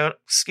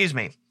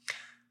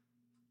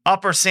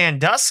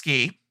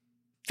Sandusky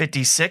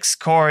 56,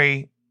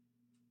 Corey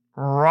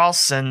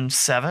Ralston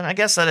 7. I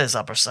guess that is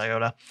Upper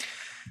Scioto.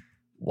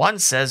 One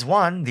says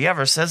one, the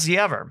other says the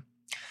other.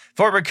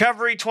 Fort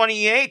Recovery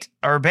 28,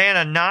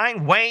 Urbana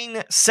 9,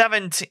 Wayne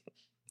 17.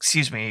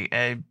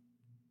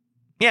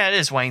 Yeah, it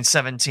is Wayne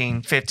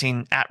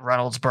 17-15 at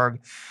Reynoldsburg.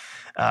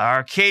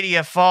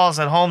 Arcadia falls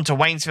at home to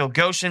Waynesville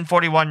Goshen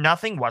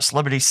 41-0. West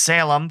Liberty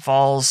Salem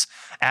falls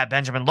at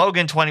Benjamin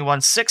Logan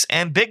 21-6.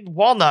 And Big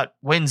Walnut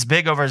wins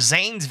big over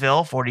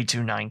Zanesville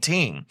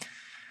 42-19.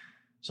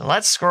 So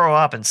let's scroll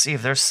up and see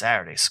if there's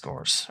Saturday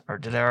scores. Or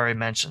did I already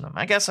mention them?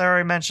 I guess I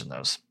already mentioned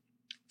those.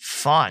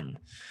 Fun.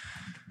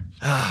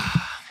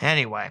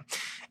 Anyway,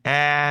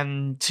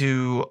 and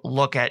to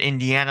look at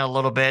Indiana a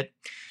little bit.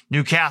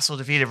 Newcastle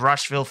defeated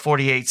Rushville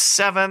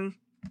 48-7.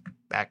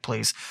 Back,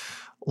 please.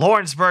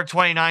 Lawrenceburg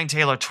 29,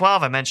 Taylor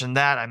 12. I mentioned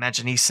that. I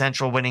mentioned East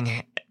Central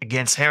winning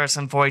against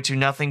Harrison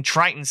 42-0.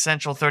 Triton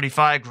Central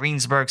 35,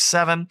 Greensburg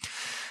 7.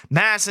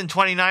 Madison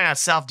 29 at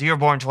South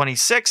Dearborn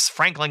 26.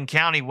 Franklin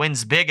County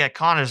wins big at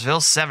Connorsville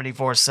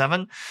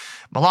 74-7.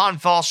 Milan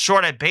falls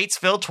short at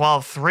Batesville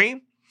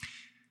 12-3.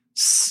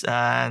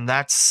 And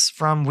that's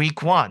from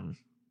week 1.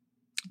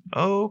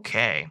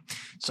 Okay,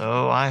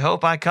 so I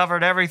hope I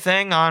covered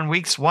everything on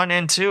weeks 1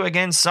 and 2.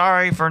 Again,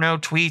 sorry for no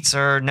tweets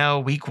or no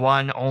week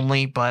 1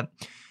 only, but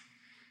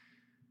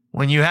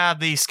when you have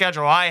the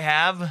schedule I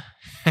have,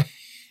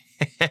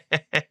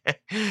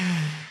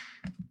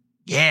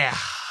 yeah,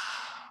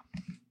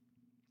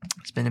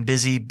 it's been a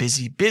busy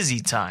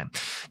time.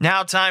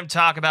 Now time to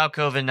talk about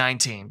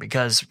COVID-19,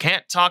 because we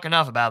can't talk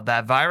enough about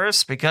that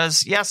virus,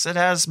 because yes, it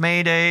has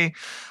made a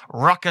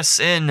ruckus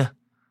in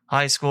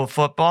high school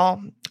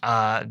football.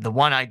 The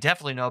one I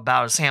definitely know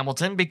about is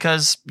Hamilton,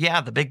 because,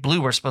 yeah, the Big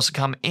Blue were supposed to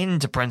come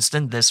into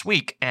Princeton this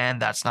week,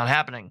 and that's not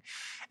happening.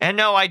 And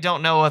no, I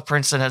don't know if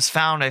Princeton has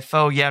found a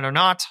foe yet or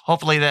not.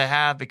 Hopefully they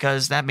have,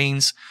 because that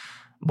means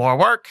more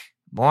work,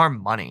 more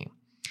money.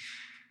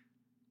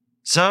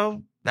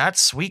 So,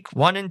 That's week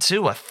 1 and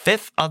 2, a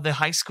fifth of the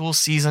high school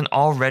season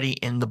already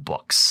in the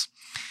books.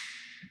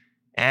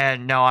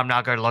 And no, I'm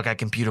not going to look at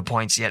computer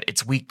points yet.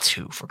 It's week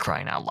 2, for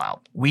crying out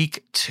loud.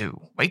 Week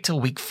 2. Wait till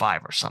week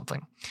 5 or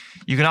something.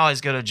 You can always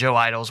go to Joe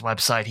Idol's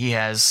website.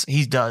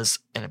 He does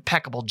an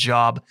impeccable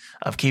job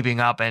of keeping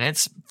up, and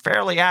it's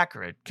fairly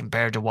accurate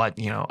compared to what,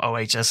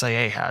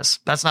 OHSAA has.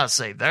 That's not to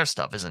say their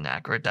stuff isn't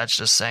accurate. That's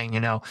just saying,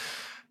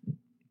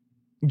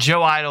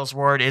 Joe Idol's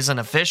word isn't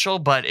official,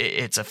 but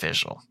it's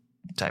official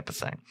type of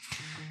thing.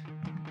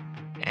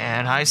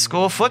 And high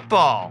school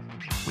football.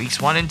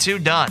 Weeks 1 and 2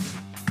 done.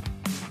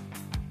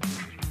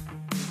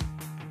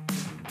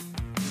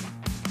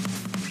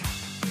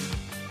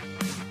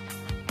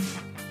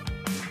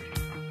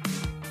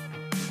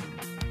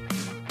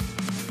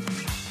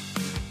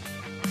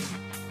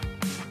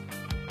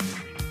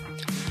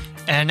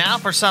 And now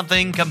for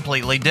something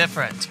completely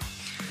different.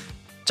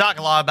 Talk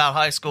a lot about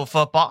high school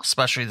football,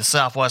 especially the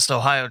Southwest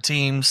Ohio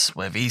teams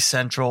with East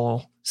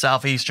Central,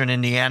 Southeastern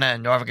Indiana,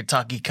 and Northern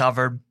Kentucky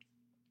covered.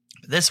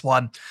 This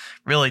one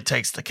really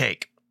takes the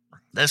cake.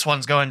 This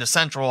one's going to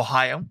Central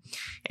Ohio,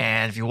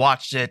 and if you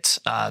watched it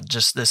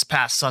just this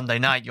past Sunday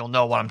night, you'll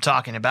know what I'm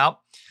talking about.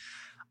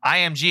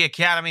 IMG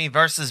Academy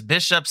versus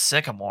Bishop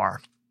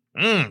Sycamore.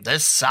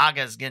 This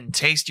saga is getting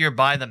tastier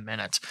by the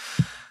minute.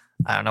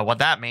 I don't know what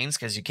that means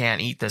because you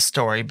can't eat this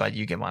story, but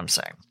you get what I'm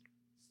saying.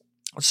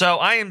 So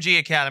IMG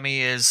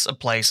Academy is a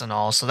place and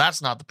all, so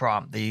that's not the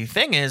problem. The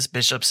thing is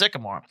Bishop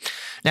Sycamore.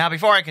 Now,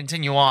 before I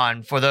continue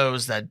on, for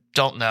those that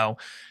don't know,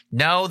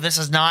 no, this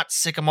is not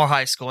Sycamore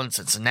High School in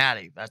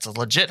Cincinnati. That's a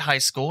legit high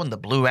school in the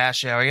Blue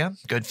Ash area.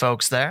 Good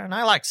folks there, and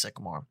I like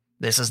Sycamore.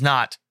 This is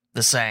not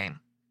the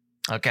same.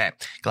 Okay,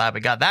 glad we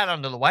got that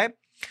under the way.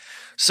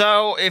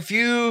 So if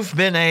you've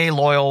been a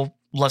loyal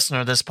listener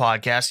to this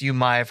podcast, you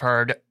might have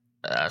heard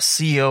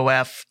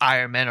COF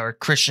Ironman or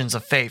Christians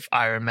of Faith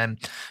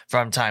Ironman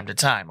from time to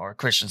time, or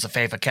Christians of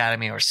Faith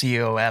Academy or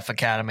COF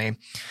Academy.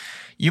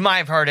 You might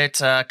have heard it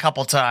a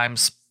couple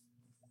times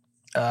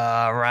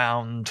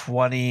around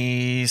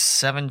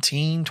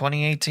 2017,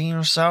 2018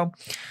 or so.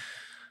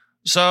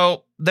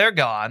 So they're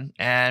gone,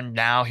 and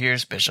now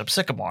here's Bishop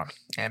Sycamore.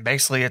 And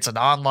basically it's an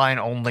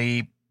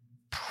online-only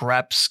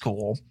prep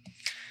school.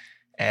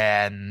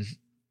 And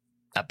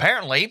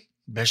apparently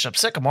Bishop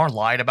Sycamore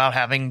lied about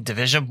having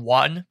Division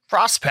I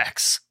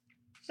prospects.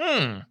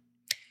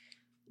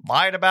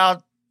 Lied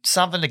about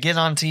something to get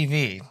on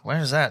TV. Where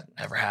has that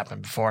ever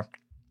happened before?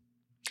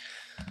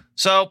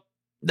 So,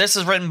 this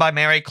is written by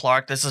Mary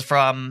Clark. This is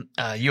from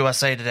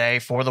USA Today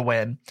for the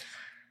win.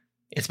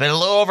 It's been a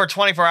little over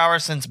 24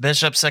 hours since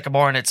Bishop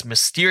Sycamore and its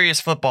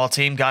mysterious football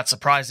team got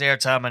surprise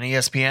airtime on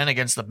ESPN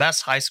against the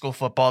best high school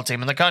football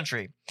team in the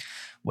country,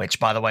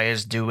 which, by the way,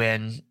 is due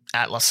in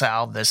at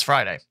LaSalle this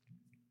Friday.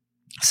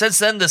 Since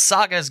then, the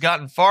saga has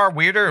gotten far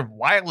weirder and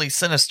wildly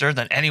sinister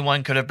than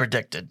anyone could have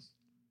predicted.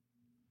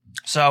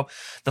 So,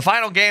 the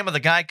final game of the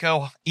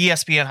Geico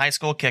ESPN High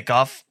School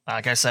kickoff,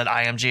 like I said,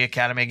 IMG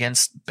Academy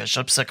against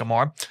Bishop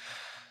Sycamore.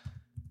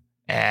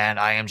 And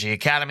IMG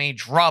Academy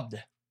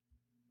drubbed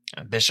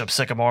Bishop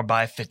Sycamore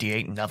by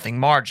 58-0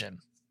 margin.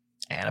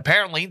 And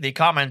apparently, the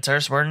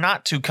commenters were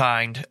not too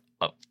kind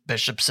of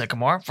Bishop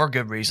Sycamore for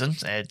good reasons.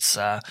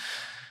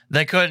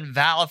 They couldn't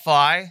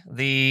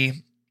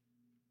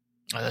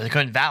They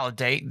couldn't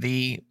validate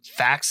the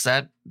facts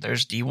that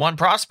there's D1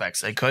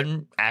 prospects. They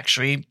couldn't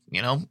actually,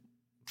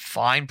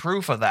 find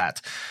proof of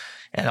that.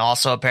 And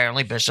also,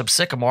 apparently, Bishop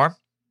Sycamore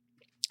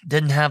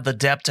didn't have the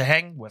depth to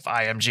hang with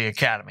IMG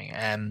Academy.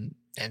 And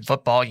in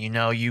football,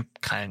 you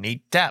kind of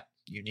need depth.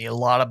 You need a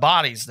lot of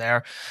bodies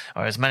there,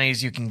 or as many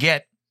as you can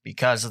get,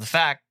 because of the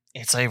fact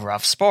it's a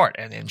rough sport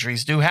and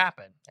injuries do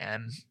happen.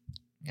 And,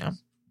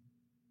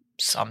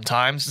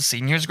 sometimes the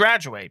seniors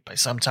graduate. By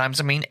sometimes,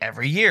 I mean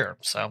every year.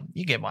 So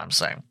you get what I'm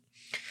saying.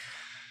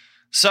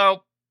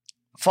 So,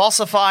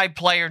 falsified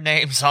player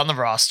names on the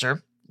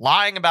roster,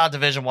 lying about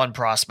Division I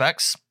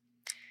prospects,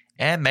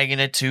 and making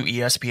it to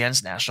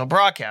ESPN's national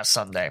broadcast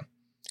Sunday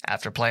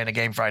after playing a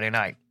game Friday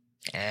night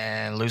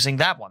and losing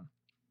that one.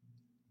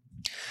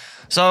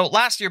 So,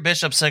 last year,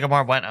 Bishop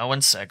Sycamore went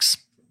 0-6.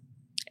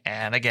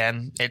 And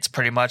again, it's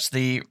pretty much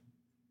the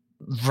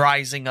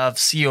rising of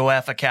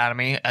COF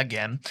Academy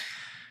again.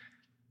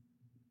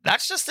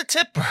 That's just the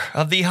tip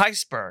of the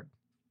iceberg.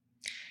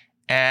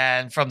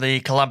 And from the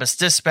Columbus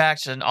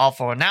Dispatch and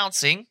All-For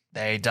Announcing,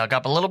 they dug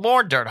up a little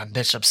more dirt on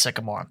Bishop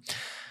Sycamore.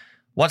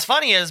 What's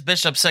funny is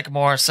Bishop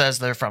Sycamore says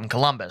they're from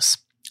Columbus.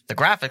 The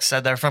graphics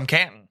said they're from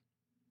Canton.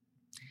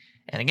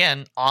 And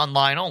again,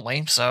 online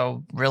only,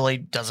 so really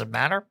doesn't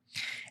matter.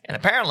 And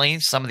apparently,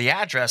 some of the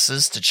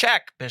addresses to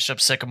check Bishop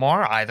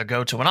Sycamore either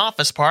go to an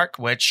office park,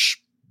 or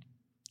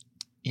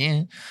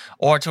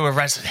to a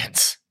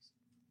residence,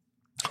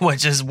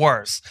 which is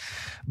worse.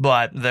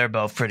 But they're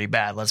both pretty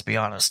bad, let's be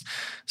honest.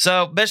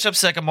 So, Bishop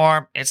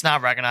Sycamore, it's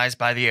not recognized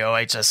by the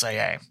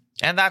OHSAA.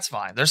 And that's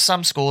fine. There's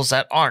some schools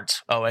that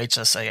aren't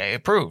OHSAA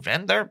approved,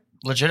 and they're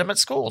legitimate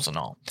schools and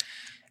all.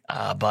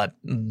 But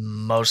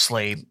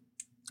mostly,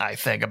 I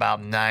think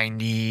about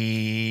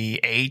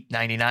 98,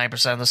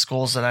 99% of the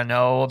schools that I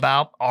know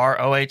about are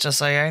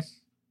OHSAA.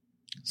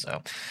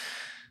 So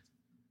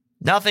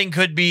nothing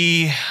could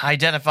be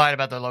identified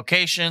about their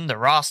location, their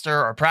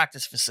roster, or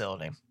practice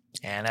facility.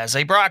 And as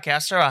a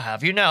broadcaster, I'll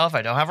have you know, if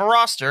I don't have a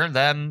roster,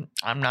 then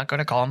I'm not going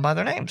to call them by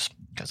their names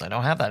because I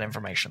don't have that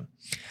information.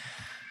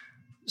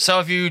 So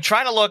if you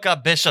try to look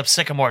up Bishop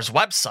Sycamore's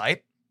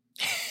website,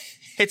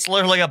 it's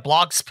literally a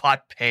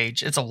blogspot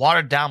page. It's a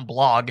watered-down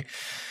blog.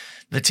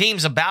 The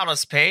team's About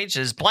Us page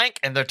is blank,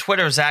 and their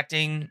Twitter is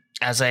acting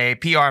as a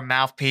PR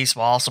mouthpiece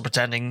while also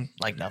pretending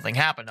like nothing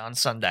happened on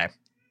Sunday.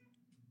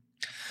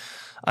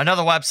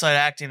 Another website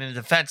acting in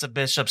defense of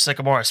Bishop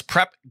Sycamore is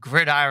Prep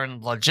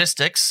Gridiron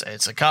Logistics.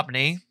 It's a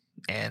company,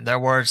 and their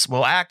words,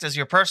 will act as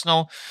your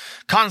personal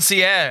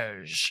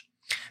concierge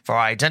for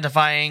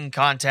identifying,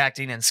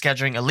 contacting, and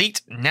scheduling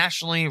elite,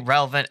 nationally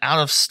relevant,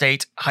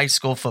 out-of-state high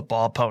school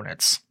football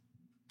opponents.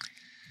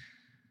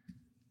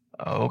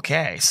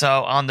 Okay,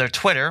 so on their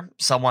Twitter,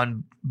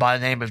 someone by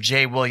the name of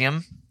J.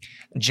 William,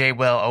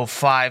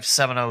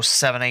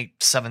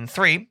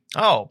 JWill05707873.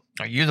 Oh,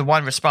 are you the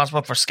one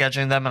responsible for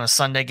scheduling them on a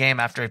Sunday game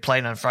after he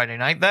played on Friday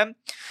night then?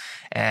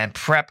 And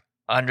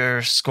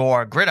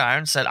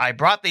Prep_Gridiron said, I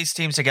brought these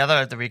teams together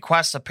at the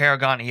request of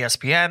Paragon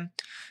ESPN.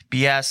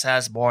 BS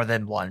has more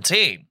than one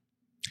team.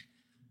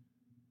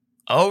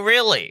 Oh,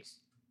 really?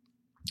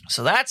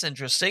 So that's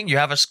interesting. You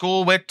have a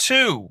school with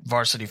 2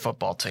 varsity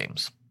football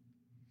teams.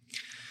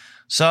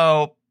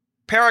 So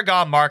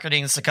Paragon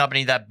Marketing is the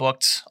company that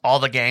booked all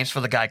the games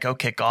for the Geico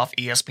kickoff.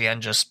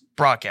 ESPN just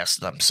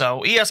broadcasted them.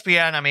 So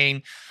ESPN, I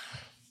mean,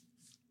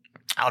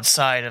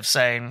 outside of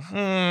saying,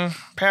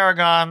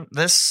 Paragon,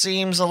 this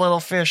seems a little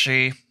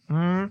fishy.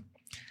 I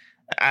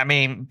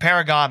mean,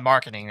 Paragon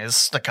Marketing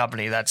is the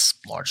company that's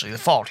largely the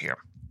fault here.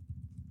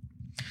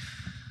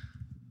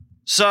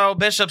 So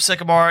Bishop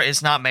Sycamore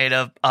is not made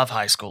of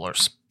high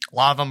schoolers. A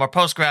lot of them are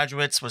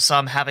postgraduates, with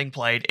some having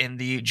played in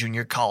the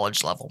junior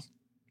college level,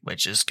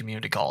 which is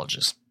community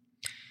colleges.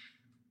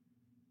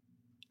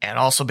 And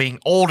also being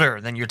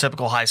older than your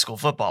typical high school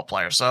football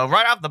player. So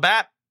right off the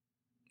bat,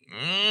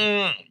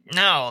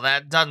 no,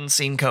 that doesn't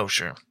seem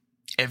kosher.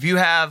 If you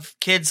have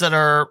kids that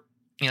are,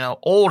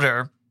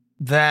 older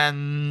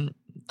than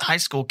high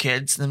school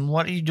kids, then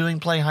what are you doing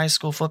playing high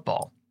school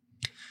football?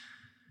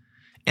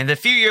 In the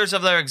few years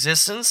of their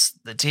existence,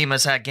 the team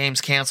has had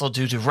games canceled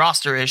due to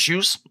roster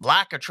issues,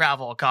 lack of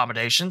travel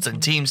accommodations,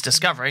 and teams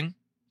discovering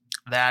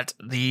that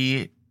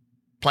the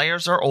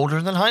players are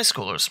older than high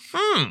schoolers.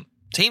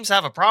 Teams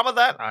have a problem with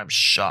that? I'm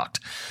shocked.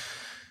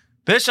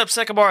 Bishop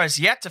Sycamore has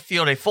yet to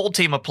field a full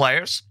team of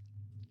players,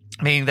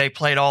 meaning they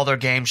played all their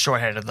games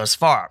shorthanded thus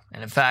far.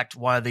 And in fact,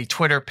 one of the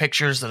Twitter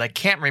pictures that I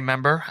can't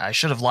remember, I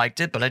should have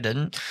liked it, but I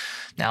didn't.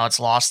 Now it's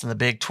lost in the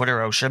big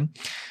Twitter ocean.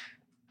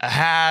 I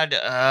had,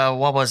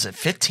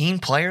 15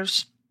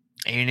 players?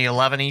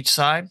 11 each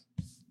side?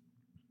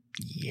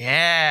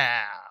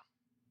 Yeah.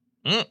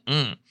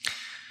 The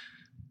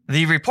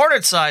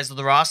reported size of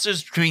the roster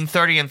is between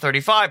 30 and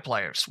 35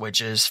 players,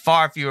 which is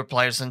far fewer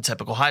players than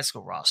typical high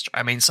school roster.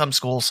 I mean, some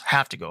schools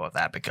have to go with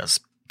that because,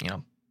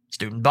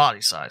 student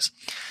body size.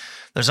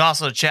 There's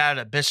also a chat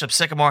that Bishop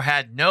Sycamore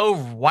had no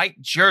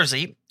white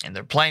jersey, and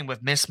they're playing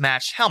with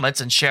mismatched helmets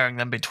and sharing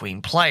them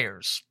between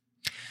players.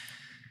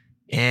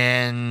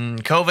 In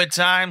COVID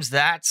times,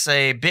 that's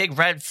a big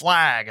red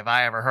flag if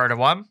I ever heard of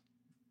one.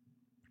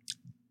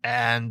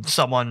 And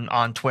someone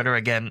on Twitter,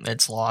 again,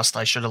 it's lost,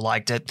 I should have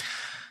liked it,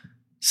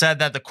 said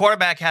that the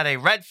quarterback had a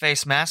red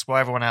face mask while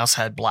everyone else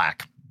had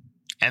black.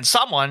 And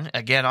someone,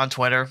 again on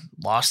Twitter,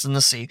 lost in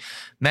the sea,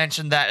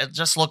 mentioned that it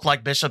just looked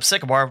like Bishop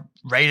Sycamore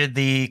rated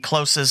the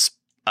closest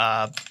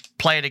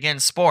play it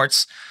against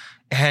sports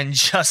and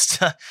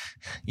just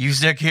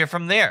used their gear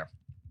from there.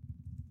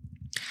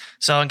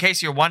 So in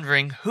case you're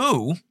wondering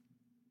who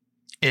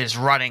is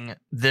running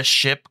this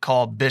ship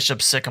called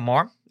Bishop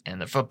Sycamore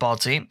and the football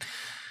team,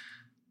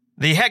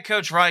 the head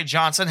coach, Ronnie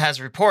Johnson, has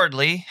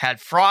reportedly had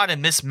fraud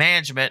and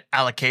mismanagement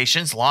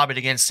allocations lobbied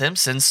against him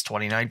since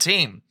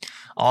 2019,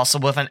 also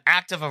with an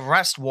active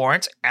arrest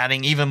warrant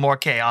adding even more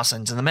chaos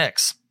into the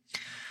mix.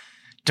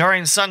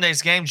 During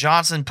Sunday's game,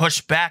 Johnson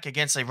pushed back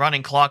against a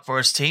running clock for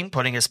his team,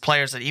 putting his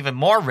players at even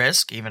more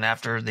risk, even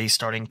after the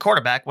starting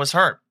quarterback was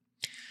hurt.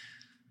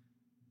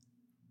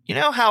 You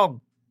know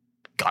how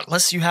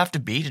gutless you have to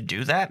be to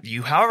do that?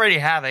 You already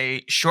have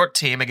a short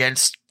team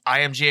against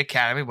IMG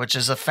Academy, which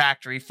is a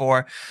factory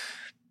for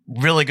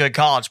really good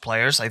college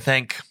players. I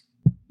think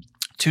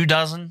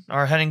 24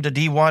 are heading to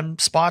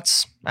D1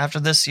 spots after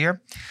this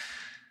year.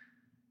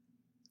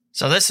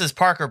 So this is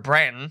Parker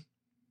Branton.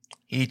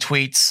 He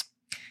tweets,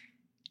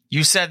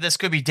 "You said this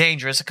could be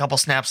dangerous." A couple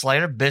snaps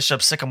later,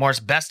 Bishop Sycamore's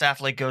best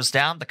athlete goes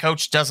down. The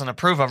coach doesn't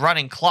approve of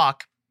running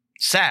clock.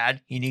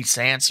 Sad. He needs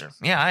to answer.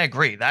 Yeah, I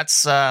agree.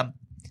 That's heartless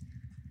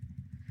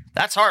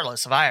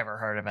if I ever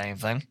heard of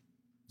anything.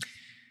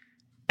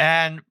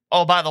 And,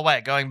 oh, by the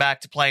way, going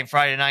back to playing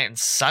Friday night and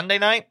Sunday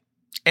night,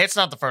 it's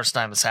not the first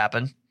time this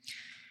happened.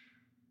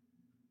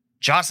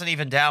 Johnson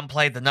even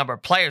downplayed the number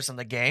of players in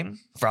the game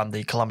from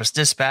the Columbus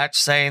Dispatch,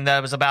 saying that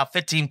it was about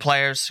 15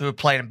 players who had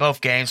played in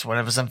both games, when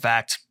it was in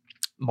fact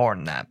more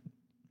than that.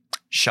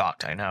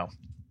 Shocked, I know.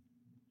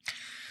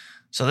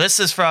 So this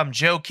is from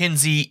Joe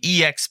Kinsey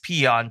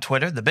EXP on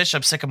Twitter. The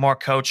Bishop Sycamore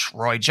coach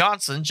Roy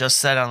Johnson just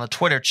said on the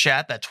Twitter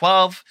chat that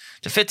 12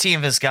 to 15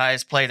 of his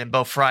guys played in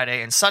both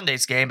Friday and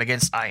Sunday's game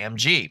against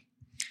IMG.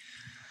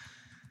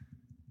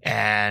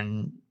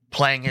 And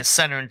playing his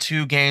center in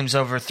 2 games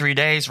over 3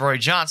 days, Roy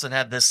Johnson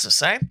had this to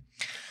say.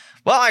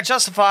 Well, I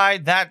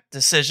justified that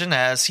decision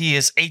as he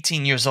is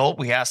 18 years old.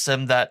 We asked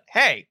him that,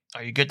 hey,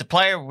 are you good to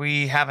play? Are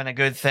we having a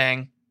good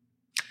thing?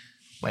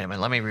 Wait a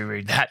minute, let me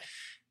reread that.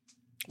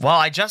 Well,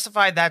 I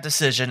justified that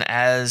decision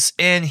as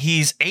in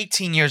he's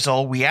 18 years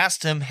old. We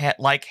asked him,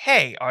 like,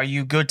 hey, are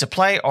you good to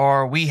play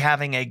or are we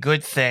having a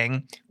good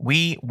thing?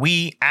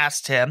 We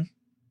asked him.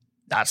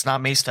 That's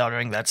not me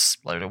stuttering. That's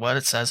literally what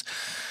it says.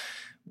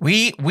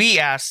 We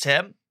asked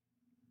him.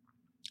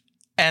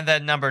 And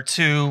then number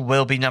 2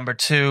 will be number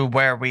 2,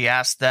 where we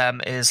asked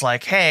them is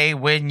like, hey,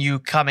 when you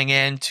coming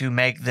in to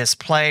make this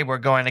play, we're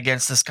going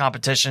against this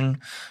competition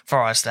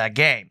for us that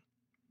game.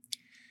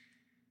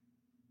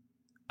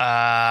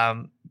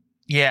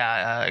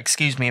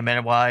 Excuse me a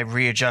minute while I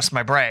readjust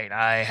my brain.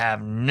 I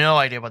have no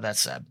idea what that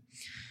said.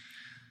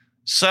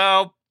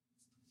 So,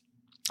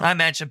 I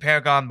mentioned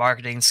Paragon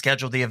Marketing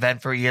scheduled the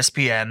event for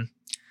ESPN.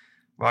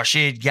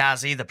 Rashid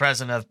Ghazi, the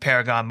president of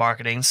Paragon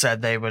Marketing,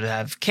 said they would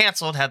have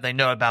canceled had they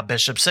known about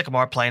Bishop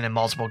Sycamore playing in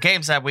multiple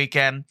games that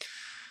weekend,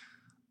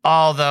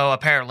 although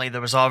apparently there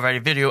was already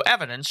video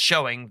evidence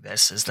showing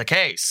this is the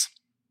case.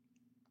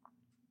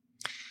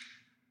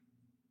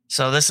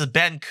 So this is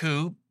Ben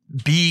Koo,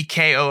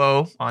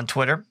 BKOO on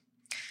Twitter.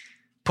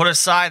 Put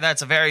aside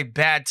that's a very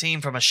bad team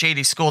from a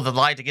shady school that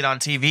lied to get on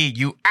TV.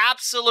 You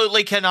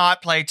absolutely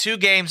cannot play 2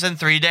 games in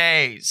 3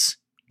 days.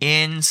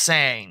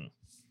 Insane.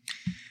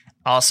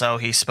 Also,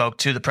 he spoke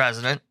to the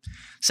president,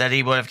 said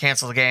he would have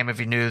canceled the game if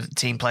he knew the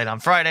team played on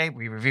Friday.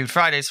 We reviewed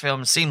Friday's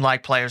film. It seemed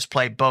like players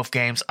played both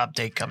games.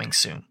 Update coming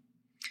soon.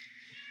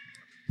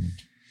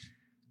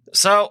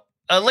 So,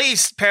 at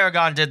least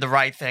Paragon did the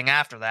right thing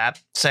after that,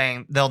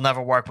 saying they'll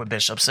never work with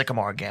Bishop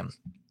Sycamore again.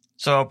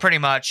 So, pretty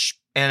much,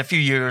 in a few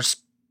years,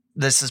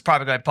 this is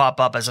probably going to pop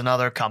up as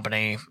another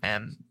company,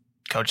 and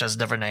coach has a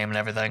different name and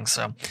everything,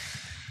 so.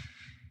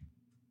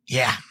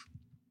 Yeah.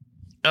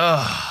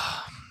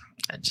 I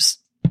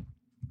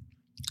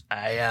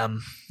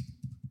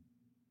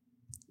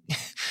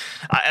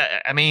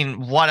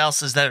mean, what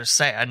else is there to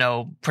say? I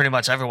know pretty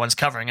much everyone's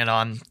covering it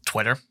on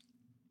Twitter,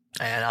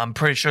 and I'm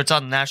pretty sure it's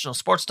on the national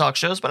sports talk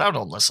shows, but I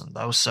don't listen to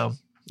those, so,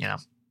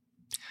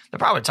 they're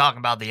probably talking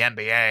about the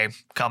NBA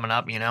coming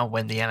up,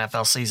 when the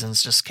NFL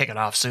season's just kicking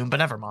off soon, but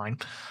never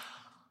mind.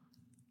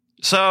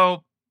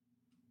 So,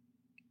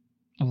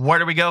 where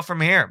do we go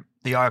from here?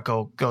 The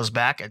article goes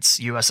back. It's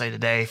USA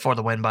Today for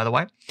the win, by the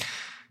way.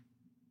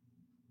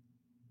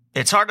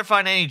 It's hard to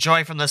find any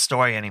joy from this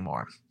story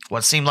anymore.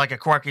 What seemed like a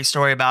quirky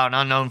story about an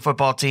unknown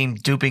football team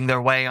duping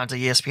their way onto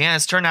ESPN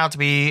has turned out to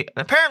be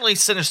an apparently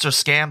sinister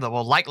scam that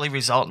will likely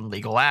result in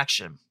legal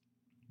action.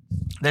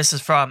 This is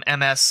from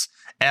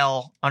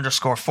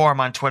MSL_forum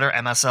on Twitter,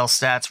 MSL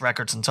Stats,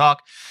 Records, and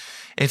Talk.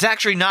 It's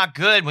actually not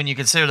good when you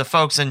consider the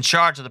folks in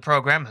charge of the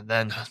program, and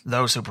then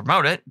those who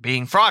promote it,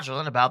 being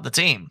fraudulent about the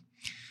team.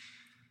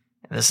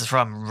 This is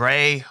from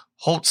Ray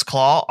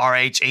Holtzclaw,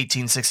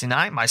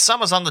 RH1869. My son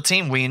was on the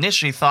team. We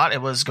initially thought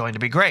it was going to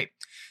be great.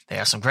 They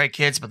have some great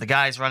kids, but the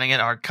guys running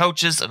it are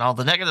coaches, and all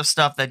the negative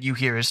stuff that you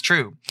hear is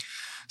true.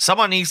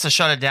 Someone needs to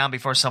shut it down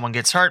before someone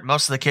gets hurt.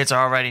 Most of the kids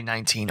are already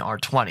 19 or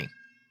 20.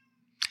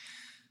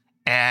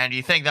 And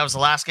you think that was the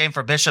last game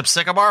for Bishop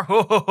Sycamore?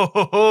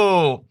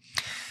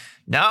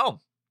 No.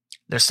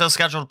 They're still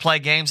scheduled to play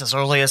games as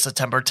early as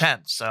September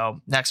 10th,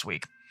 so next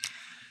week.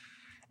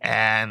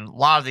 And a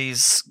lot of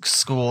these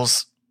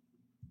schools,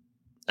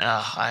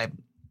 doesn't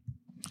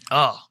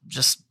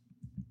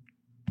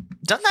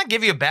that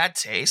give you a bad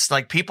taste?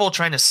 Like people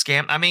trying to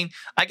scam. I mean,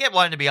 I get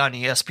wanting to be on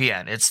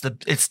ESPN. It's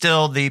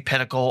still the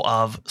pinnacle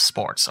of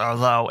sports,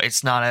 although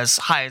it's not as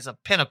high as a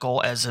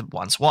pinnacle as it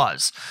once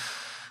was.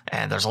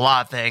 And there's a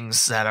lot of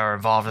things that are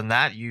involved in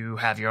that. You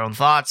have your own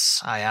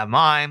thoughts. I have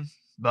mine,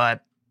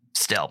 but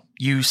still,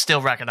 you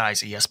still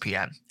recognize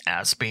ESPN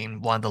as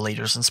being one of the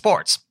leaders in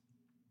sports.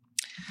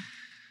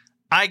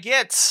 I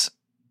get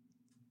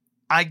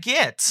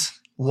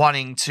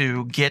wanting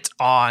to get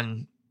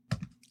on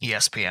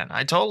ESPN.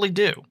 I totally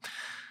do.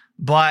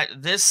 But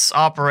this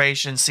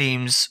operation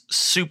seems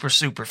super,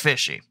 super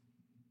fishy.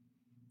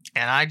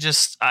 And I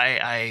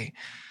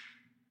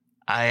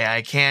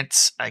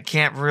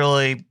can't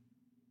really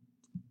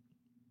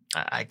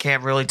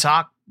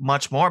talk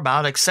much more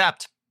about it,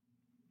 except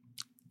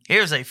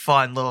here's a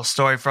fun little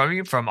story from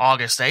you from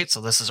August 8th.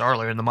 So this is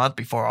earlier in the month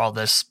before all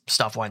this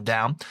stuff went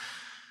down.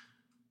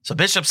 So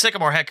Bishop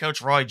Sycamore head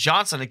coach Roy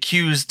Johnson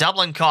accused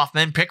Dublin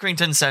Kaufman,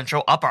 Pickerington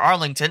Central, Upper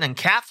Arlington, and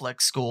Catholic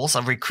schools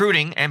of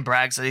recruiting and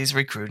brags that he's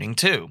recruiting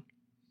too.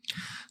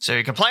 So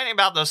you're complaining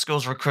about those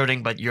schools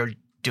recruiting, but you're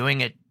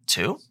doing it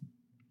too?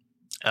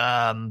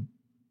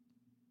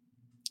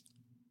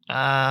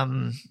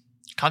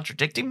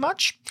 contradicting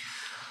much.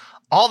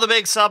 All the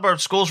big suburb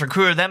schools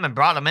recruited them and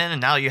brought them in,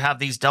 and now you have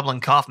these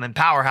Dublin-Kaufman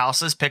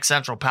powerhouses, Pick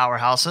Central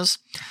powerhouses.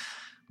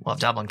 Well,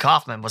 if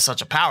Dublin-Kaufman was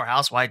such a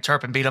powerhouse, why did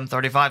Turpin beat them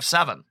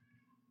 35-7?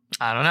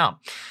 I don't know.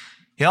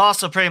 He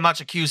also pretty much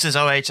accuses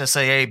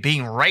OHSAA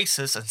being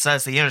racist and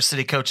says the inner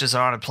city coaches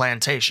are on a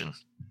plantation.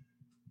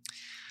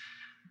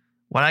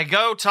 When I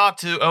go talk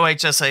to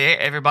OHSAA,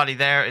 everybody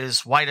there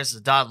is white as the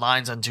dotted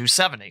lines on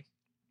 270.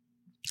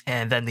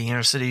 And then the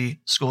inner city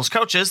schools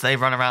coaches, they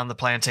run around the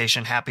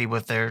plantation happy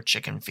with their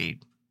chicken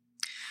feed.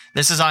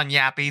 This is on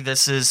Yappy.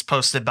 This is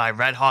posted by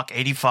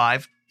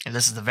RedHawk85. And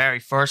this is the very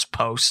first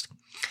post.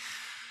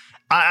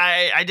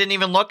 I didn't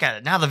even look at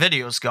it. Now the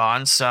video's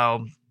gone,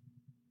 so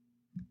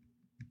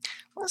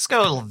let's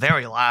go to the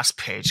very last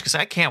page, because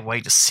I can't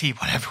wait to see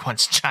what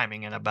everyone's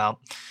chiming in about.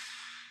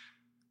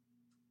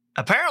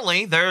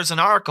 Apparently, there's an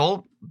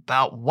article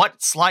about what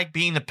it's like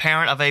being the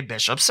parent of a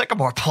Bishop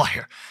Sycamore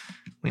player.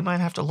 We might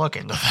have to look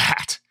into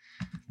that.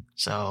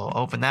 So,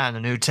 open that in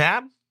a new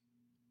tab.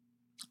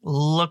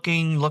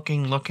 Looking,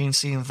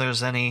 seeing if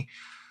there's any.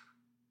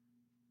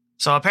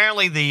 So,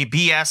 apparently the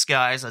BS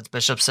guys, that's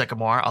Bishop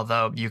Sycamore,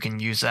 although you can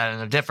use that in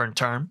a different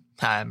term.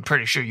 I'm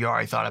pretty sure you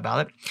already thought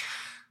about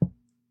it.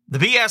 The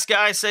BS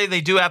guys say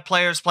they do have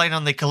players playing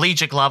on the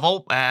collegiate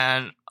level,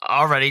 and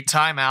already,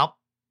 timeout.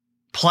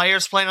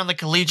 Players playing on the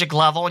collegiate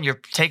level, and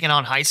you're taking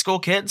on high school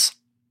kids?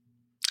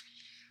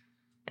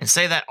 And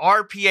say that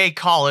RPA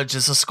College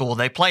is the school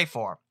they play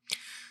for.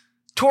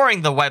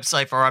 Touring the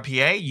website for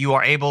RPA, you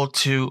are able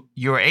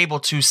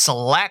to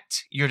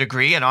select your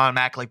degree and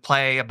automatically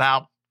pay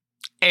about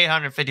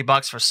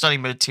 $850 for study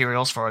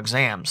materials for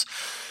exams.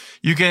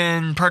 You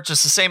can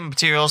purchase the same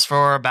materials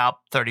for about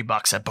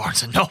 $30 at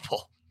Barnes &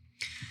 Noble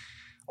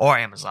or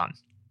Amazon.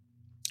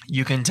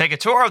 You can take a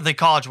tour of the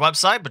college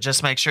website, but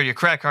just make sure your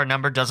credit card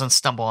number doesn't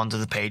stumble onto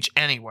the page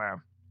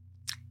anywhere.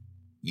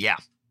 Yeah.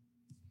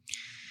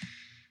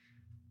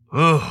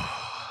 Ooh.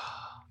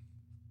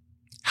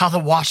 How the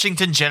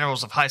Washington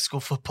Generals of high school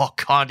football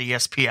conned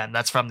ESPN.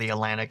 That's from The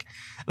Atlantic.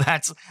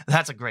 That's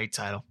a great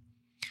title.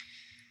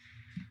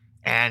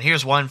 And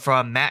here's one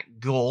from Matt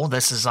Gould.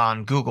 This is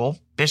on Google.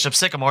 Bishop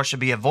Sycamore should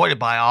be avoided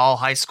by all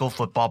high school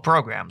football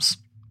programs.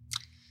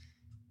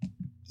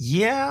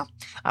 Yeah.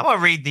 I'm going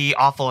to read the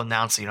awful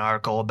announcing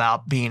article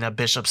about being a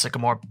Bishop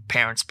Sycamore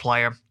parents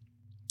player.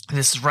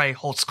 This is Ray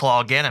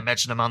Holtzclaw again. I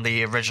mentioned him on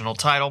the original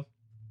title.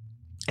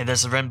 And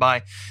this is written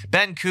by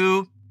Ben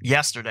Koo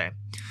yesterday.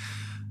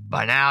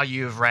 By now,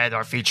 you've read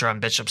our feature on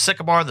Bishop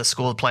Sycamore, the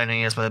school of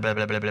planning is blah, blah,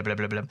 blah, blah, blah, blah,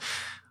 blah, blah.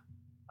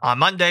 On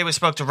Monday, we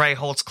spoke to Ray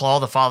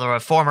Holtzclaw, the father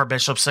of former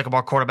Bishop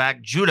Sycamore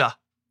quarterback Judah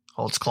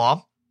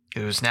Holtzclaw,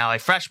 who's now a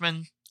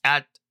freshman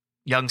at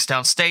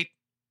Youngstown State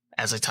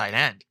as a tight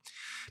end.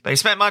 But he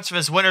spent much of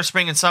his winter,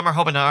 spring, and summer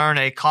hoping to earn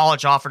a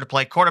college offer to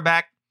play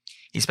quarterback.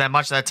 He spent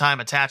much of that time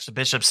attached to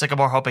Bishop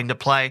Sycamore, hoping to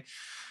play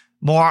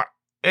more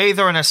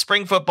either in a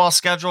spring football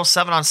schedule,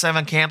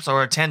 7-on-7 camps,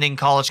 or attending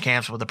college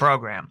camps with the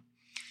program.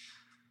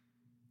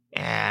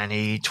 And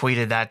he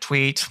tweeted that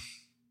tweet.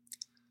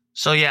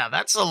 So yeah,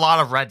 that's a lot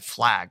of red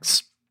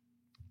flags.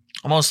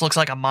 Almost looks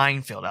like a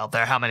minefield out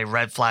there, how many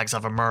red flags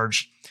have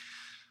emerged.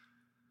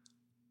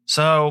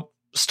 So,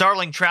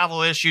 startling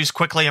travel issues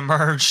quickly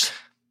emerged.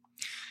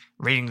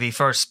 Reading the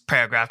first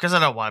paragraph, because I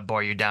don't want to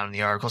bore you down in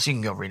the articles. You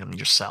can go read them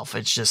yourself.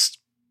 It's just,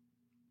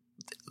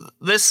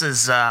 this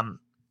is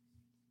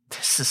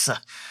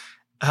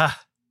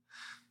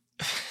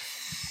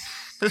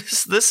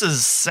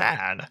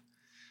sad.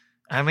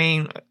 I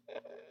mean,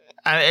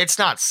 it's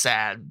not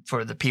sad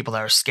for the people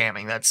that are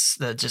scamming.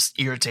 That just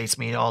irritates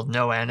me all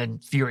no end and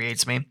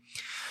infuriates me.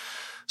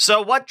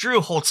 So what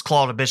drew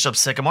Holtzclaw to Bishop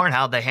Sycamore and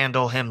how they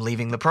handle him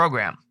leaving the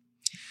program?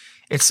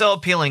 It's so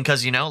appealing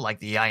because, like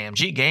the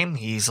IMG game,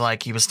 he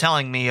was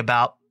telling me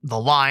about the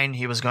line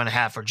he was going to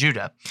have for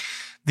Judah.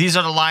 These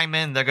are the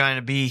linemen. They're going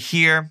to be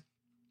here.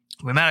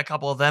 We met a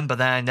couple of them, but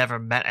then I never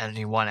met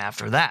anyone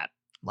after that.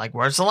 Like,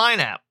 where's the line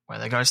at? Where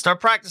are they going to start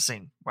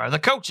practicing? Where are the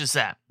coaches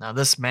at? Now,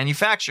 this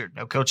manufactured.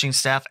 No coaching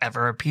staff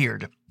ever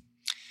appeared.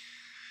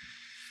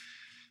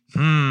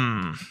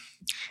 Then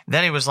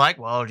he was like,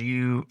 well, do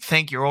you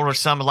think your older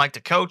son would like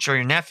to coach or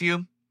your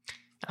nephew?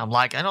 I'm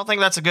like, I don't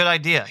think that's a good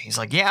idea. He's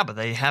like, yeah, but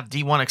they have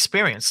D1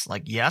 experience.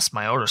 Like, yes,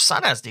 my older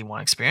son has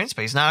D1 experience,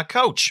 but he's not a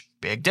coach.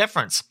 Big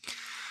difference.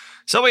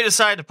 So we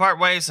decided to part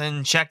ways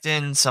and checked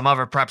in some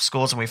other prep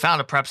schools, and we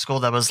found a prep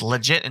school that was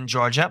legit in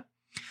Georgia.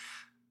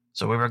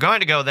 So we were going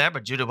to go there,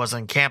 but Judah was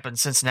in camp in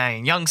Cincinnati,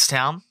 and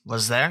Youngstown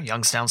was there,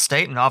 Youngstown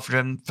State, and offered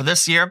him for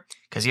this year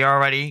because he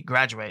already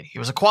graduated. He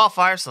was a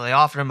qualifier, so they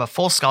offered him a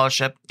full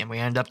scholarship, and we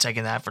ended up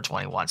taking that for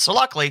 21. So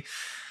luckily,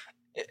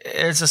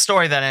 it's a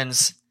story that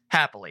ends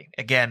happily.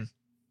 Again,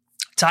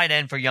 tight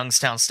end for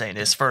Youngstown State,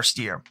 his first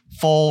year.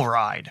 Full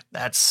ride.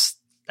 That's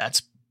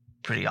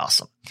pretty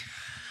awesome.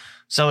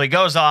 So he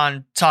goes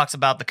on, talks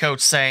about the coach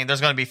saying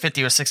there's going to be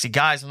 50 or 60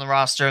 guys on the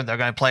roster. They're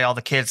going to play all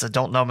the kids that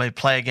don't normally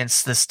play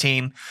against this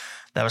team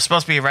that was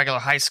supposed to be a regular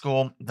high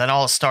school. Then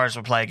all the stars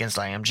will play against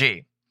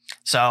IMG.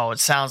 So it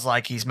sounds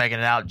like he's making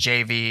it out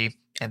JV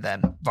and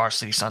then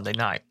Varsity Sunday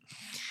night.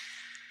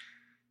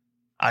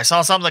 I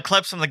saw some of the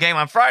clips from the game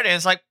on Friday, and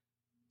it's like,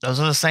 those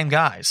are the same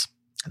guys.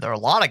 There are a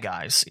lot of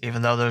guys,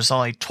 even though there's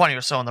only 20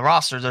 or so on the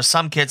roster. There's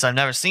some kids I've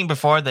never seen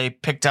before they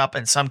picked up,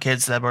 and some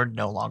kids that were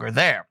no longer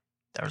there.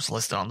 That was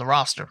listed on the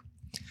roster.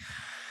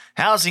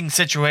 Housing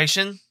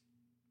situation.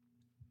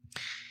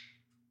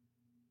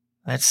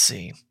 Let's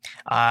see.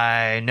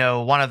 I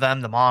know one of them,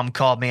 the mom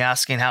called me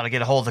asking how to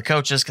get a hold of the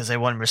coaches because they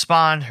wouldn't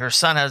respond. Her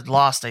son had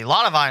lost a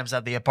lot of items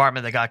at the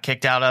apartment they got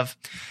kicked out of.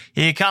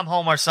 He'd come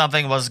home or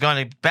something, was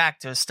going to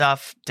back to his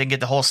stuff. Didn't get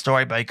the whole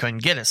story, but he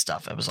couldn't get his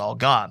stuff. It was all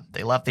gone.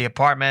 They left the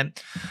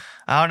apartment.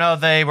 I don't know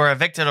if they were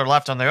evicted or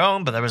left on their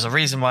own, but there was a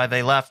reason why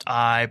they left.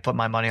 I put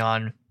my money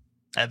on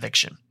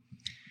eviction.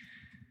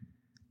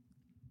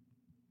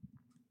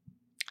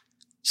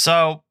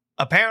 So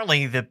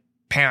apparently the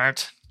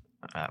parent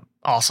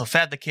also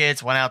fed the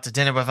kids, went out to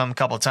dinner with them a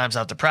couple of times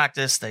after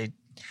practice. They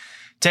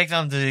take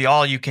them to the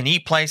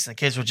all-you-can-eat place, and the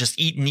kids would just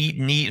eat and eat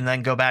and eat and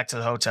then go back to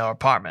the hotel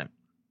apartment.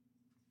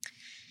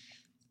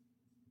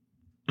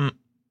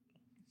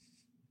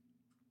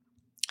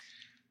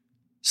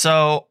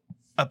 So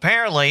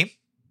apparently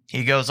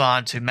he goes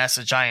on to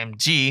message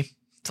IMG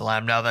to let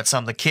him know that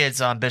some of the kids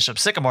on Bishop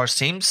Sycamore's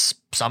teams,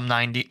 some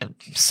 90,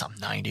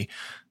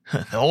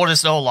 the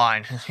oldest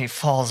O-line, he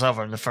falls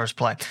over in the first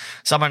play.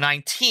 Some are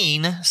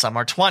 19, some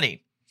are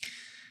 20.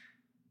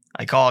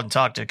 I called and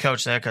talked to a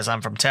coach there because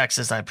I'm from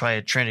Texas. I play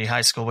at Trinity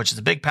High School, which is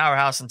a big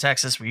powerhouse in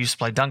Texas. We used to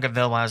play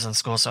Duncanville when I was in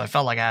school, so I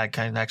felt like I had a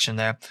connection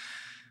there.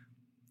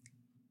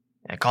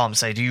 I call him and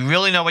say, do you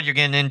really know what you're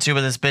getting into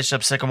with this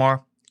Bishop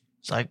Sycamore?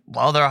 It's like,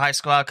 well, they're a high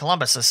school out of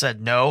Columbus. I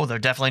said, no, they're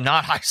definitely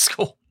not high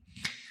school.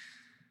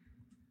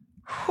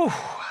 Whew.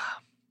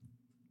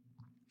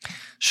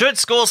 Should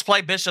schools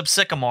play Bishop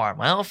Sycamore?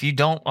 Well, if you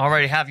don't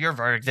already have your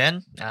verdict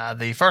in,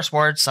 the first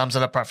word sums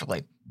it up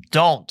perfectly.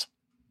 Don't.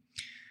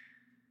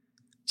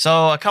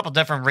 So a couple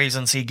different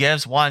reasons he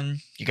gives. One,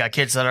 you got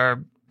kids that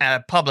are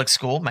at a public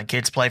school. My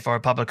kids play for a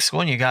public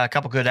school, and you got a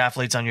couple good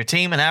athletes on your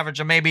team, an average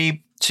of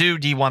maybe 2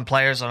 D1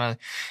 players on a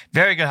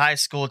very good high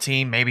school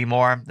team, maybe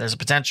more. There's a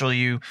potential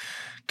you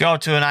go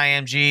to an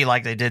IMG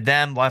like they did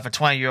them. What if a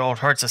 20-year-old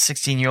hurts a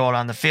 16-year-old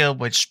on the field,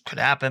 which could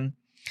happen?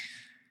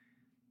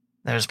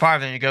 There's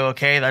part of it you go,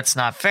 okay, that's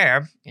not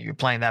fair. If you're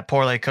playing that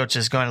poorly, coach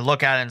is going to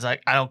look at it and is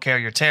like, I don't care,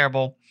 you're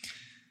terrible.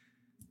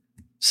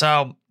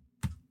 So,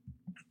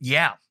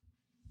 yeah.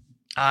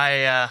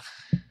 I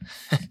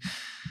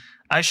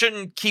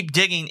shouldn't keep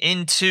digging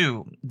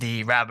into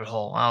the rabbit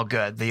hole. Oh,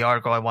 good. The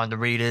article I wanted to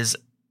read is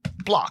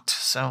blocked,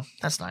 so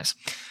that's nice.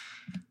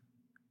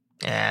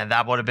 And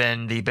that would have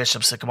been the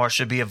Bishop Sycamore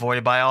should be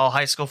avoided by all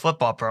high school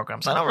football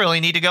programs. I don't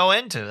really need to go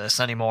into this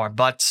anymore,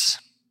 but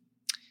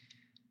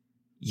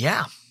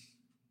yeah.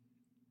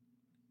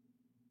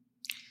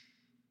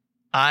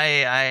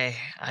 I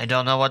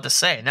don't know what to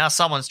say. Now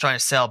someone's trying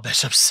to sell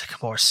Bishop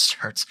Sycamore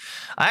shirts.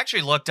 I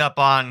actually looked up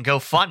on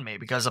GoFundMe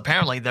because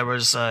apparently there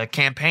was a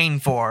campaign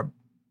for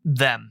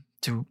them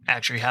to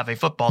actually have a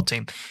football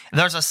team. And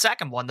there's a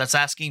second one that's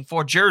asking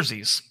for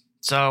jerseys.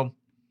 So,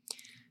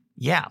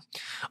 yeah.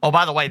 Oh,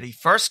 by the way, the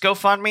first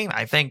GoFundMe,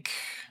 I think,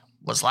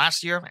 was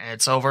last year, and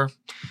it's over.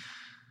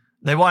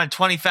 They wanted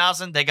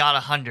 $20,000. They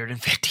got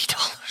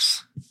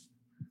 $150.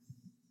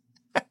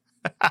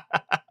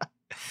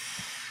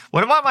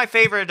 One of my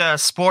favorite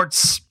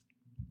sports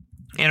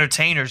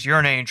entertainers,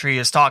 Urinating Tree,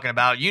 is talking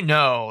about,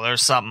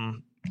 there's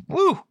something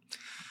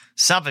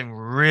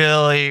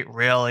really,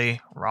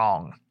 really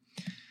wrong.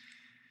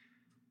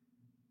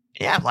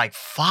 Yeah, like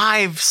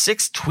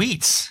 5-6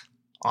 tweets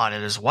on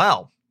it as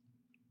well.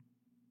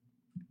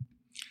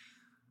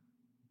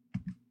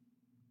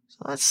 So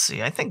let's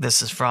see. I think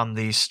this is from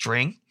the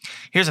string.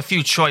 Here's a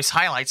few choice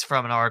highlights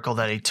from an article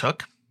that he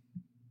took.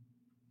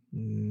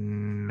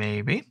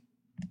 Maybe.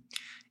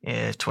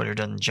 If Twitter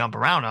doesn't jump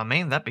around on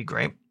me, that'd be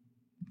great.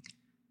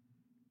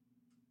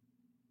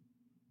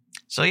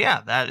 So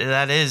yeah,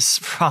 that is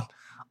from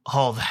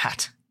all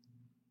that.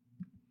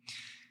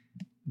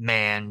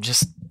 Man,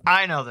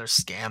 I know there's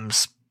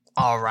scams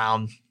all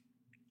around.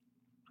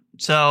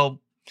 So,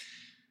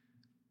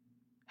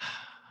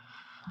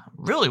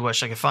 really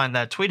wish I could find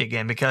that tweet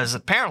again because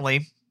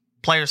apparently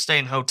players stay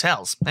in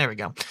hotels. There we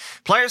go.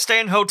 Players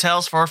stay in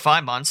hotels for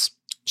 5 months.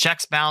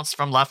 Checks bounced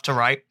from left to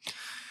right.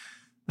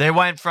 They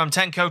went from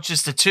 10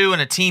 coaches to 2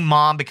 and a team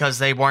mom because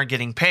they weren't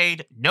getting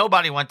paid.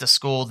 Nobody went to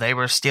school. They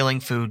were stealing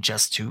food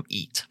just to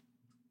eat.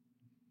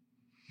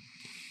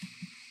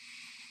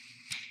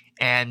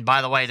 And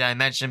by the way, did I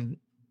mention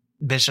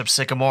Bishop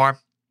Sycamore?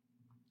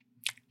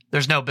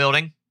 There's no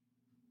building.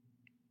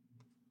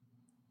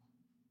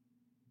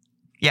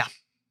 Yeah,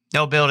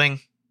 no building,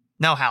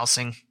 no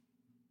housing.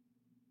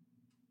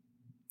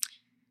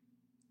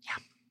 Yeah.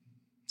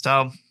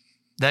 So,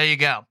 there you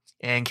go.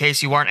 In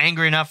case you weren't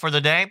angry enough for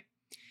the day,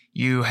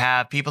 you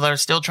have people that are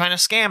still trying to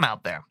scam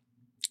out there.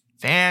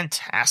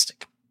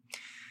 Fantastic.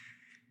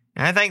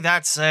 And I think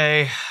that's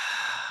a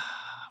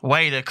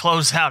way to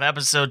close out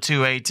episode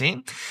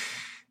 218.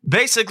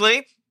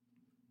 Basically,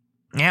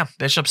 yeah,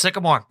 Bishop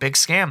Sycamore, big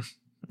scam.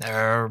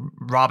 They're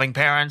robbing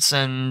parents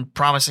and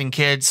promising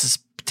kids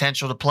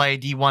potential to play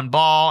D1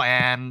 ball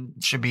and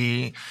should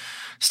be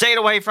stayed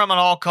away from at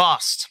all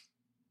costs.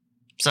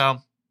 So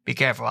be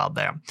careful out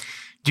there.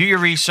 Do your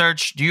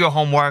research, do your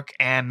homework,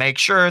 and make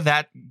sure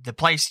that the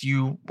place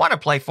you want to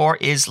play for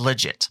is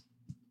legit.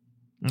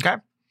 Okay?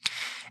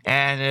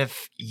 And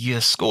if the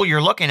school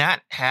you're looking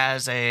at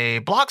has a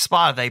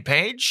Blogspot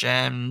page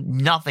and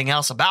nothing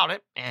else about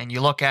it, and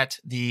you look at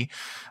the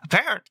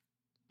apparent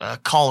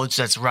college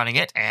that's running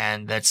it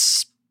and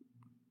that's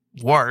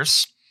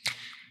worse,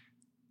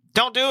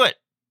 don't do it.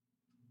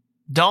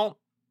 Don't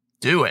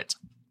do it.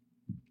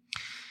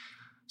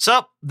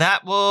 So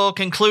that will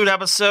conclude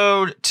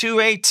episode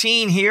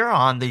 218 here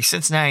on the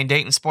Cincinnati and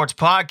Dayton Sports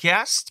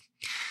Podcast.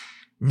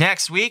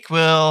 Next week,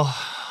 we'll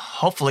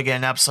hopefully get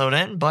an episode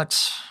in,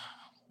 but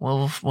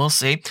we'll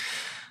see.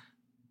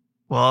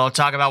 We'll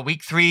talk about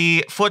Week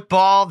 3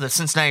 football, the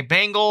Cincinnati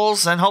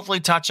Bengals, and hopefully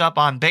touch up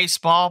on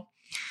baseball.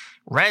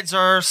 Reds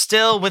are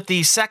still with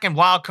the second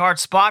wild card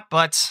spot,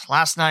 but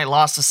last night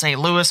lost to St.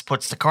 Louis,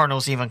 puts the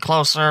Cardinals even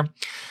closer.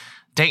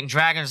 Dayton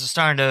Dragons are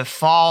starting to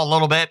fall a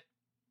little bit,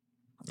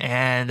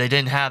 and they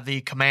didn't have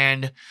the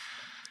command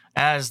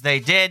as they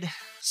did,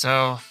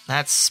 so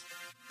that's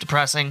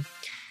depressing.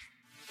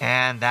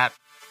 And that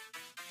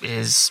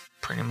is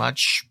pretty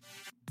much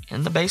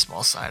in the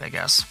baseball side, I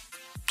guess.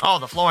 Oh,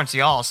 the Florence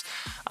Y'alls.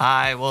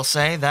 I will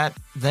say that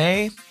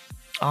they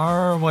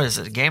are,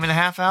 a game and a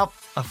half out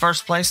of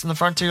first place in the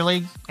Frontier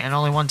League, and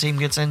only one team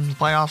gets in the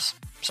playoffs.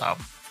 So,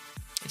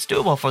 it's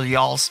doable for the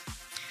Y'alls.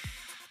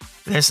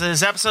 This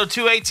is episode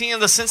 218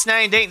 of the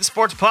Cincinnati and Dayton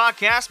Sports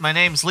Podcast. My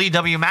name's Lee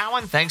W.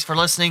 Mowen. Thanks for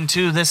listening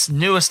to this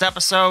newest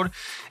episode.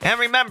 And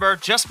remember,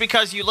 just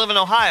because you live in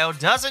Ohio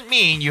doesn't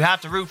mean you have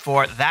to root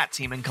for that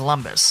team in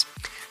Columbus.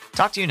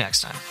 Talk to you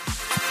next time.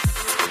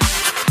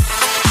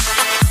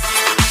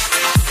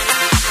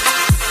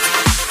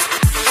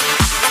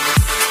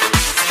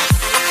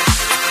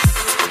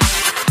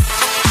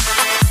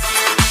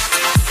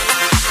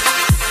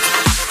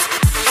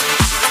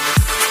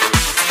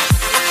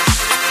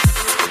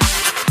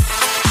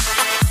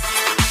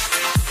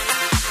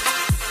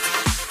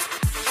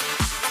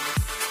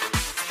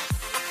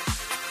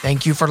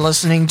 Thank you for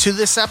listening to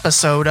this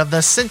episode of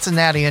the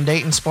Cincinnati and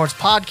Dayton Sports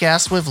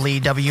Podcast with Lee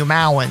W.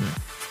 Mowen.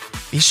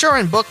 Be sure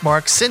and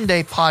bookmark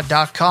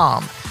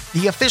CindayPod.com,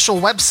 the official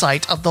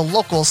website of the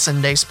local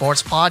Cinday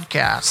Sports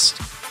Podcast.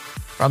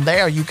 From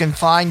there, you can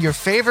find your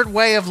favorite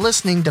way of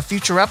listening to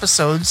future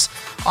episodes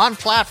on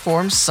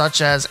platforms such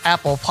as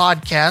Apple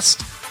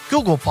Podcast,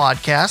 Google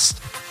Podcast,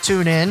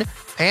 TuneIn,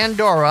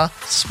 Pandora,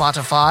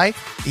 Spotify,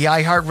 the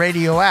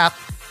iHeartRadio app,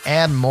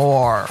 and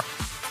more.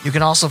 You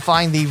can also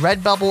find the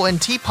Redbubble and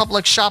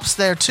TeePublic shops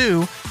there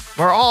too,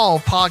 where all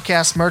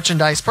podcast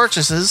merchandise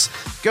purchases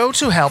go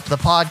to help the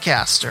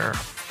podcaster.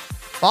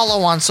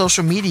 Follow on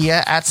social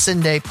media at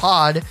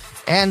CindayPod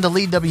and the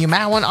Lee W.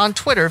 Mowen on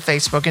Twitter,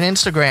 Facebook, and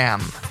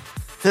Instagram.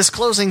 This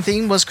closing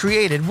theme was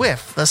created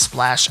with the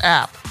Splash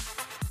app.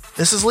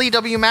 This is Lee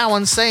W.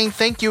 Mowen saying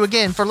thank you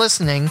again for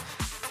listening,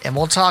 and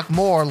we'll talk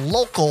more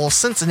local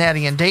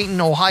Cincinnati and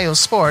Dayton, Ohio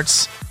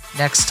sports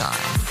next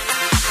time.